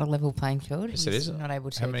 Again, not a level playing field. Yes, He's it is. not able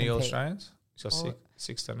to. How many compete. All-Australians? He's got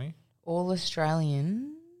six, doesn't he? All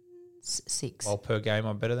Australians, 6. Well, per game,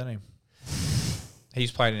 I'm better than him.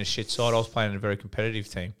 He's playing in a shit side. I was playing in a very competitive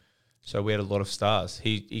team, so we had a lot of stars.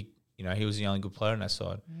 He was the only good player on that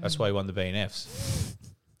side. That's why he won the BNFs.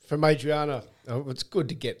 From Adriana. Oh, it's good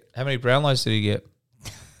to get. How many Brownlows did he get?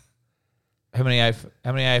 How many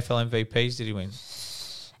AFL MVPs did he win? Did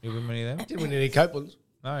he win many of them? Didn't win any Copelands.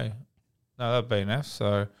 No, that would be enough.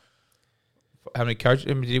 So, how many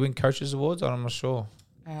did he win coaches awards? I'm not sure.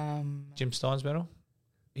 Jim Stein's medal.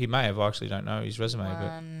 He may have. I actually don't know his resume.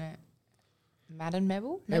 Madden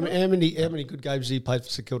Medal. How many good games did he play for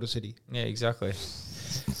St Kilda City? Yeah, exactly.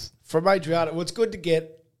 From Adriana, well, it's good to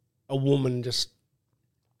get a woman just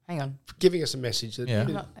Hang on. giving us a message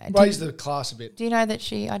that raise the class a bit. Do you know that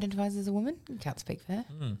she identifies as a woman? You can't speak for her.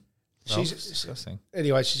 She's disgusting.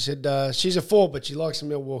 Anyway, she said she's a 4, but she likes a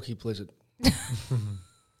Milwaukee Blizzard.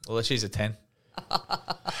 Well, she's a 10.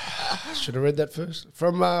 Should have read that first.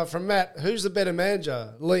 From Matt, who's the better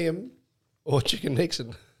manager, Liam or Chicken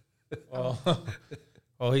Nixon?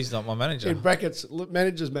 Well, he's not my manager. In brackets,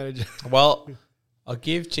 manager's manager. Well, I'll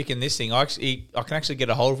give Chicken this thing. I can actually get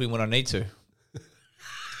a hold of him when I need to.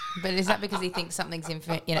 But is that because he thinks something's in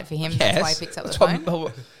it for him? Yes. That's why he picks up the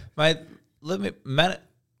phone? Mate,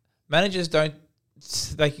 managers don't...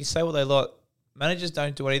 They can say what they like. Managers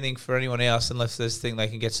don't do anything for anyone else unless they think they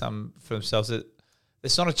can get something for themselves.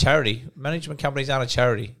 It's not a charity. Management companies aren't a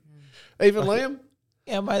charity. Even Liam?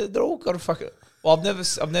 Yeah, mate, they're all got to fucking... Well,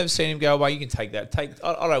 I've never seen him go, well, you can take that.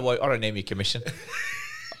 I don't need your commission.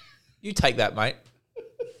 You take that, mate.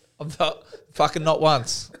 I'm not fucking not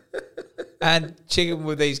once. And Chicken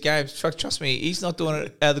with these games, trust me, he's not doing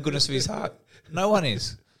it out of the goodness of his heart. No one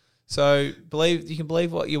is. So you can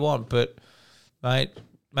believe what you want, but mate,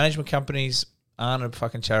 management companies aren't a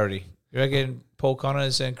fucking charity. You reckon Paul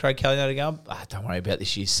Connors and Craig Kelly know to go? Don't worry about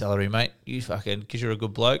this year's salary, mate. You fucking, because you're a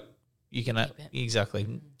good bloke, you can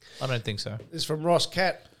exactly. I don't think so. This is from Ross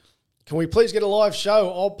Catt. Can we please get a live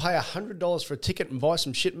show? I'll pay $100 for a ticket and buy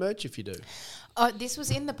some shit merch if you do. This was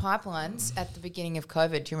in the pipelines at the beginning of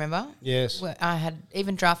COVID. Do you remember? Yes. Where I had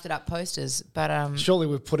even drafted up posters, but Surely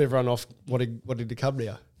we've put everyone off wanting to come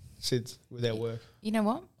now since with our work. you know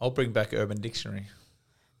what? I'll bring back Urban Dictionary.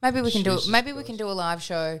 Maybe we can do. Maybe we can do a live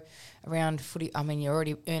show around footy. I mean, you're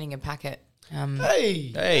already earning a packet.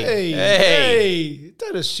 Hey!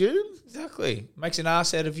 Don't assume. Exactly. Makes an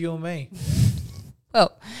ass out of you and me.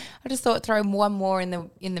 Well, I just thought throw one more in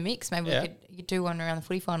the mix. Maybe Yeah. we could do one around the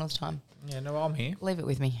footy finals time. Yeah, no, I'm here. Leave it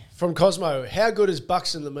with me. From Cosmo, how good is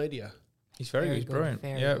Bucks in the media? He's very good. He's brilliant.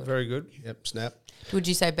 Very good. Yep, snap. Would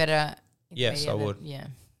you say better? in Yes, media I than- would. Yeah,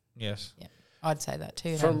 Yes. yeah. I'd say that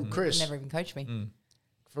too. From No, Chris. never even coached me.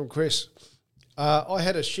 From Chris. I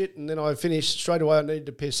had a shit and then I finished straight away. I needed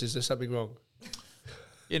to piss. Is there something wrong?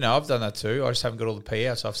 You know, I've done that too. I just haven't got all the pee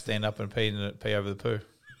out, so I have to stand up and pee over the poo.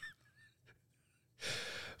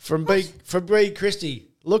 From B Christie.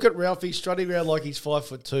 Look at Ralphie strutting around like he's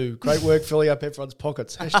 5'2". Great work filling up everyone's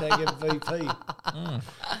pockets. Hashtag MVP.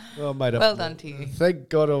 Well, made up. Well done to you. Thank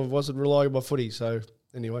God I wasn't relying on my footy. So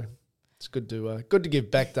anyway, it's good to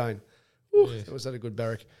give back, Dane. That was that a good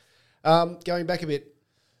barrack. Going back a bit,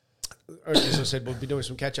 as I said, we'll be doing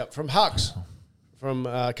some catch up from Hux from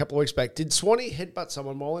a couple of weeks back. Did Swanee headbutt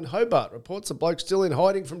someone while in Hobart? Reports the bloke still in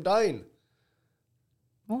hiding from Dane.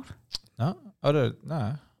 What? No, I don't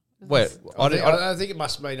know. Wait, I think it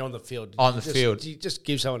must have been on the field. On the field. Did you just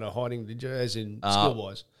give someone a hiding, did you, as in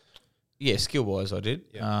skill-wise? Yeah, skill-wise I did.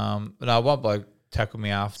 Yeah. But no, one bloke tackled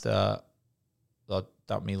me after I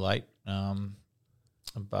dumped me late.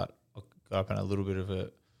 But I got up in a little bit of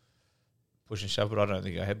a push and shove, but I don't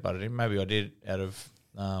think I headbutted him. Maybe I did out of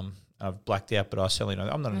I've blacked out, but I certainly know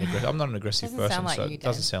I'm not an aggressive Doesn't person, sound like so you, it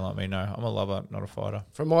doesn't Dan. sound like me. No, I'm a lover, not a fighter.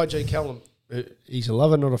 From IG Callum, he's a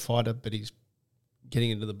lover, not a fighter, but he's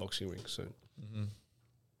getting into the boxing ring soon.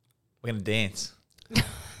 We're gonna dance.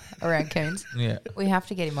 Around Coons. Yeah. We have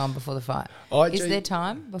to get him on before the fight. IG Is there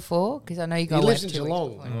time before? Because I know you got He to wait lives in 2 weeks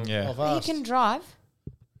Geelong. before. Yeah. I've He asked. can drive.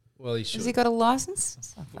 Well, he should. Has he got a license?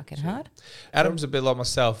 It's not fucking hard. Adam's a bit like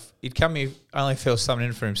myself. He'd come here only feel something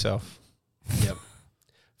in for himself. Yep.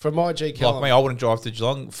 From IG Callum, Like me, I wouldn't drive to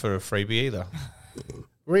Geelong for a freebie either.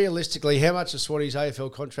 realistically, how much of Swanee's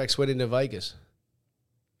AFL contracts went into Vegas?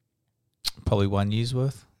 Probably 1 year's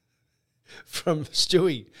worth. From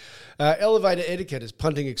Stewie, elevator etiquette is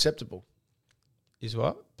punting acceptable. Is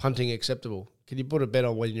what? Punting acceptable. Can you put a bet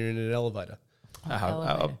on when you're in an elevator?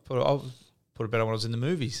 I'll put a bet on when I was in the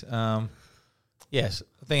movies. Yes,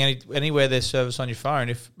 I think anywhere there's service on your phone.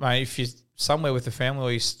 If you're somewhere with the family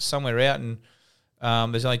or you're somewhere out and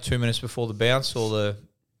there's only 2 minutes before the bounce or the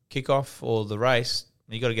kickoff or the race,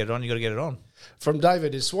 you got to get it on. You got to get it on. From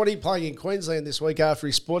David, is Swanee playing in Queensland this week after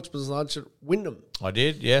his sportsman's lunch at Wyndham? I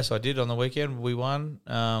did. Yes, I did on the weekend. We won.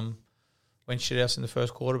 Went shit house in the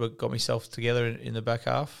first quarter, but got myself together in the back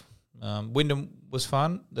half. Wyndham was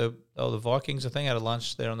fun. The Vikings, I think, had a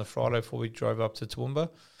lunch there on the Friday before we drove up to Toowoomba.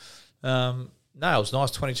 No, it was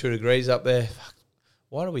nice. 22 degrees up there. Fuck.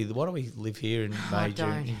 Why do we live here in May,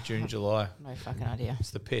 June, July? No fucking idea.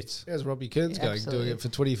 It's the pits. How's Robbie Kearns Yeah, going, absolutely. doing it for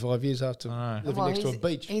 25 years after living next to a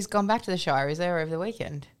beach? He's gone back to the Shire. He's there over the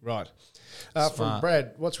weekend. Right. From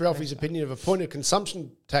Brad, what's Ralphie's opinion of a point of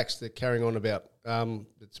consumption tax they're carrying on about?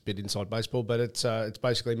 It's a bit inside baseball, but it's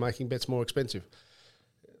basically making bets more expensive.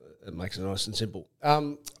 It makes it nice and simple.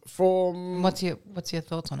 From What's your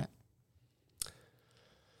thoughts on it?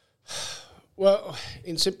 Well,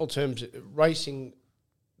 in simple terms, racing,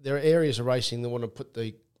 there are areas of racing that want to put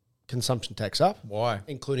the consumption tax up. Why?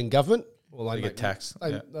 Including government. Well, They get taxed.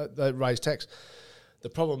 They raise tax. The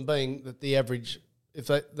problem being that the average, if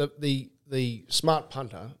the smart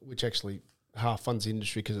punter, which actually half funds the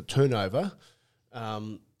industry because of turnover,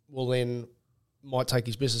 will then might take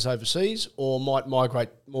his business overseas or might migrate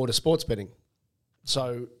more to sports betting.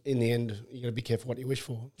 So in the end, you got to be careful what you wish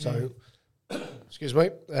for. So, excuse me,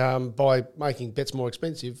 by making bets more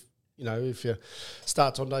expensive, you know, if your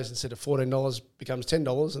starts on days instead of $14 becomes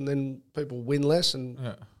 $10, and then people win less, and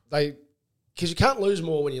because you can't lose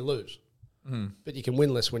more when you lose, but you can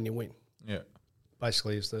win less when you win. Yeah.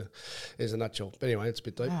 Basically, is the nutshell. But anyway, it's a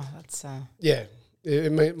bit deep. Oh, that's Yeah,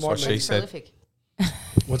 it might what she said. prolific.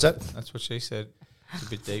 What's that? That's what she said. It's a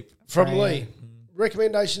bit deep. From Lee,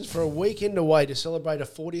 recommendations for a weekend away to celebrate a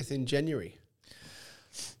 40th in January.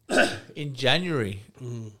 In January,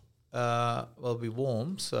 it'll be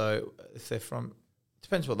warm. So if they're from,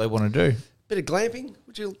 depends what they want to do. Bit of glamping?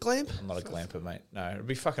 Would you glamp? I'm not a glamper, mate. No, it'd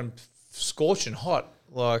be fucking scorching hot,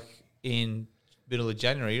 like in middle of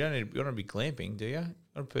January. You don't want to be glamping, do you? You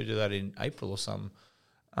want to do that in April or something.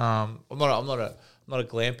 I'm not a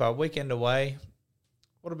glamper. Weekend away.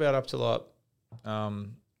 What about up to like,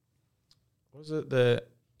 what is it?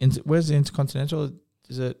 Where's the Intercontinental?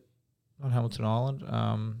 Is it not Hamilton Island?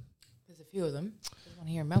 There's a few of them. There's one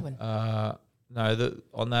here in Melbourne. No,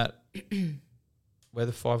 on that where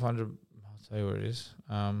the 500. I'll tell you where it is.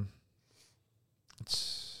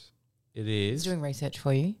 It is. He's doing research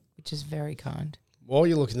for you, which is very kind. While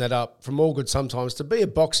you're looking that up, from all good sometimes, to be a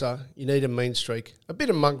boxer, you need a mean streak, a bit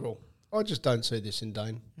of mongrel. I just don't see this in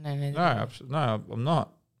Dane. No, I'm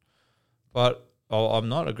not. But I'm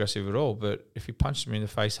not aggressive at all. But if he punches me in the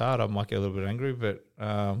face hard, I might get a little bit angry. But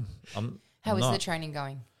How is the training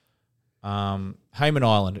going? Hayman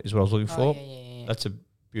Island is what I was looking for. Yeah. That's a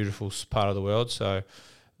beautiful part of the world. So,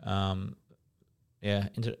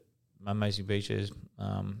 amazing beaches.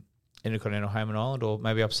 Intercontinental Hayman Island, or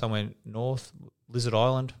maybe up somewhere north, Lizard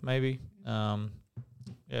Island, maybe. So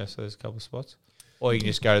there's a couple of spots. Or you can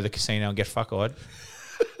just go to the casino and get fuck-eyed.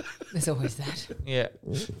 There's always that. Yeah.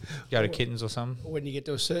 Go to Kittens or something. When you get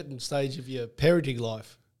to a certain stage of your parenting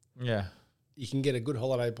life, yeah, you can get a good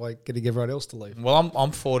holiday by getting everyone else to leave. Well,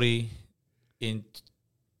 I'm 40 in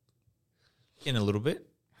a little bit.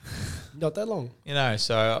 Not that long.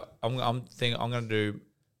 So I'm going to do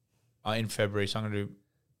in February, so I'm going to do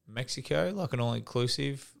Mexico, like an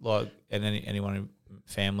all-inclusive, like, and anyone in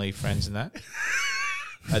family, friends and that.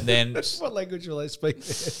 And then... What language will they speak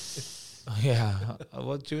there?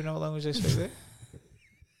 What, do you know what language they speak there?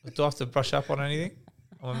 Do I have to brush up on anything?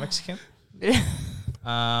 I'm a Mexican.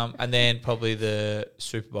 And then probably the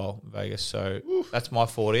Super Bowl in Vegas. So that's my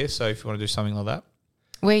 40th. So if you want to do something like that.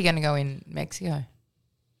 Where are you going to go in Mexico?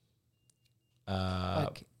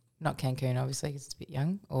 Not Cancun, obviously, because it's a bit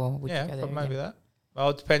young. Or would you go there maybe that.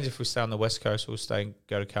 Well, it depends if we stay on the West Coast, we'll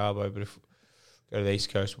go to Cabo. But if we go to the East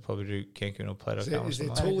Coast, we'll probably do Cancun or Playa del Carmen. Is there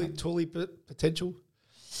Tuli potential?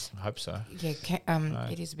 I hope so. Yeah,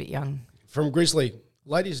 it is a bit young. From Grizzly,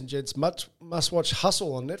 ladies and gents, must watch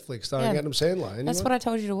Hustle on Netflix starring Adam Sandler. Anyone? That's what I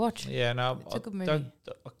told you to watch. Yeah, no. It's a good movie.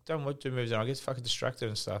 Don't watch two movies and I get fucking distracted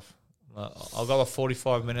and stuff. I've got like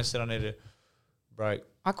 45 minutes that I need to break.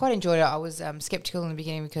 I quite enjoyed it. I was skeptical in the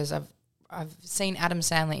beginning because I've seen Adam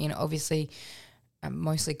Sandler in obviously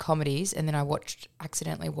mostly comedies, and then I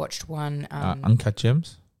accidentally watched one. Uncut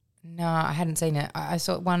Gems? No, I hadn't seen it. I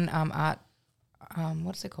saw one art.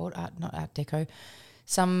 What's it called? Not Art Deco.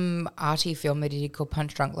 Some arty film that he did called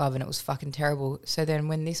Punch Drunk Love, and it was fucking terrible. So then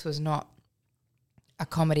when this was not a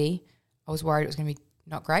comedy, I was worried it was going to be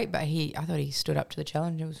not great, but I thought he stood up to the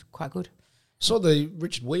challenge. It was quite good. Saw the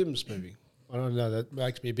Richard Williams movie. I don't know, that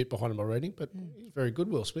makes me a bit behind on my rating, but he's very good,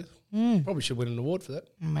 Will Smith. Probably should win an award for that.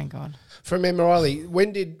 Oh, my God. From Emma Riley,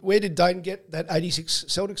 where did Dane get that 86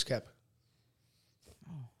 Celtics cap?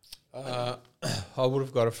 I would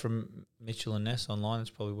have got it from Mitchell and Ness online. That's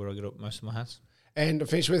probably where I get most of my hats. And I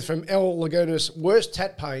finish with from L. Lagunas, worst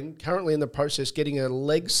tat pain, currently in the process, getting a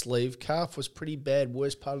leg sleeve. Calf was pretty bad,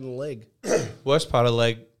 worst part of the leg. Worst part of the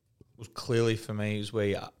leg was clearly for me is where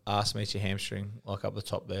your arse meets your hamstring, like up the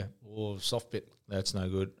top there. Or soft bit. That's no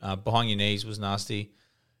good. Behind your knees was nasty.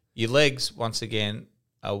 Your legs, once again,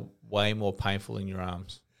 are way more painful than your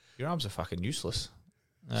arms. Your arms are fucking useless.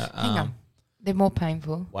 Hang on. They're more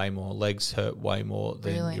painful. Way more. Legs hurt way more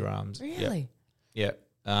than your arms. Really? Yeah.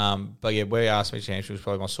 But yeah, where your arse meets your hamstring was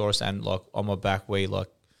probably my sorest, and like on my back where I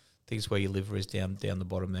think it's where your liver is down the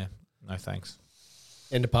bottom there. No thanks.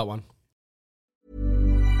 End of part one.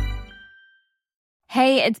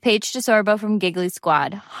 Hey, it's Paige DeSorbo from Giggly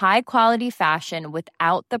Squad. High quality fashion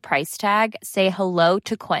without the price tag. Say hello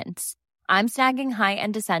to Quince. I'm snagging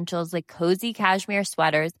high-end essentials like cozy cashmere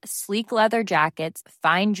sweaters, sleek leather jackets,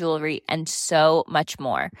 fine jewelry, and so much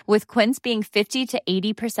more. With Quince being 50 to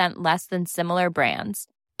 80% less than similar brands.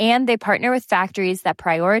 And they partner with factories that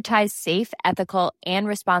prioritize safe, ethical, and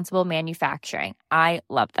responsible manufacturing. I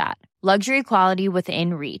love that. Luxury quality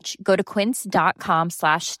within reach. Go to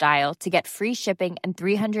quince.com/style to get free shipping and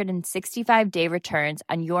 365-day returns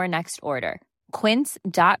on your next order.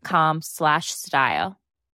 Quince.com/style.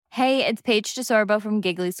 Hey, it's Paige DeSorbo from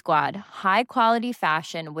Giggly Squad. High quality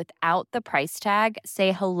fashion without the price tag.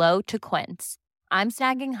 Say hello to Quince. I'm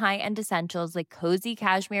snagging high-end essentials like cozy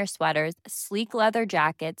cashmere sweaters, sleek leather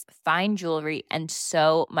jackets, fine jewelry, and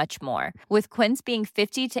so much more. With Quince being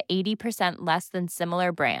 50 to 80% less than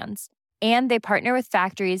similar brands. And they partner with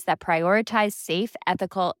factories that prioritize safe,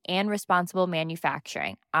 ethical, and responsible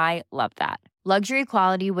manufacturing. I love that. Luxury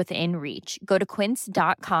quality within reach. Go to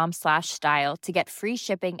quince.com/style to get free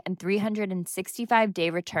shipping and 365-day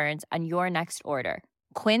returns on your next order.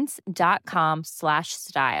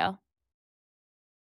 Quince.com/style.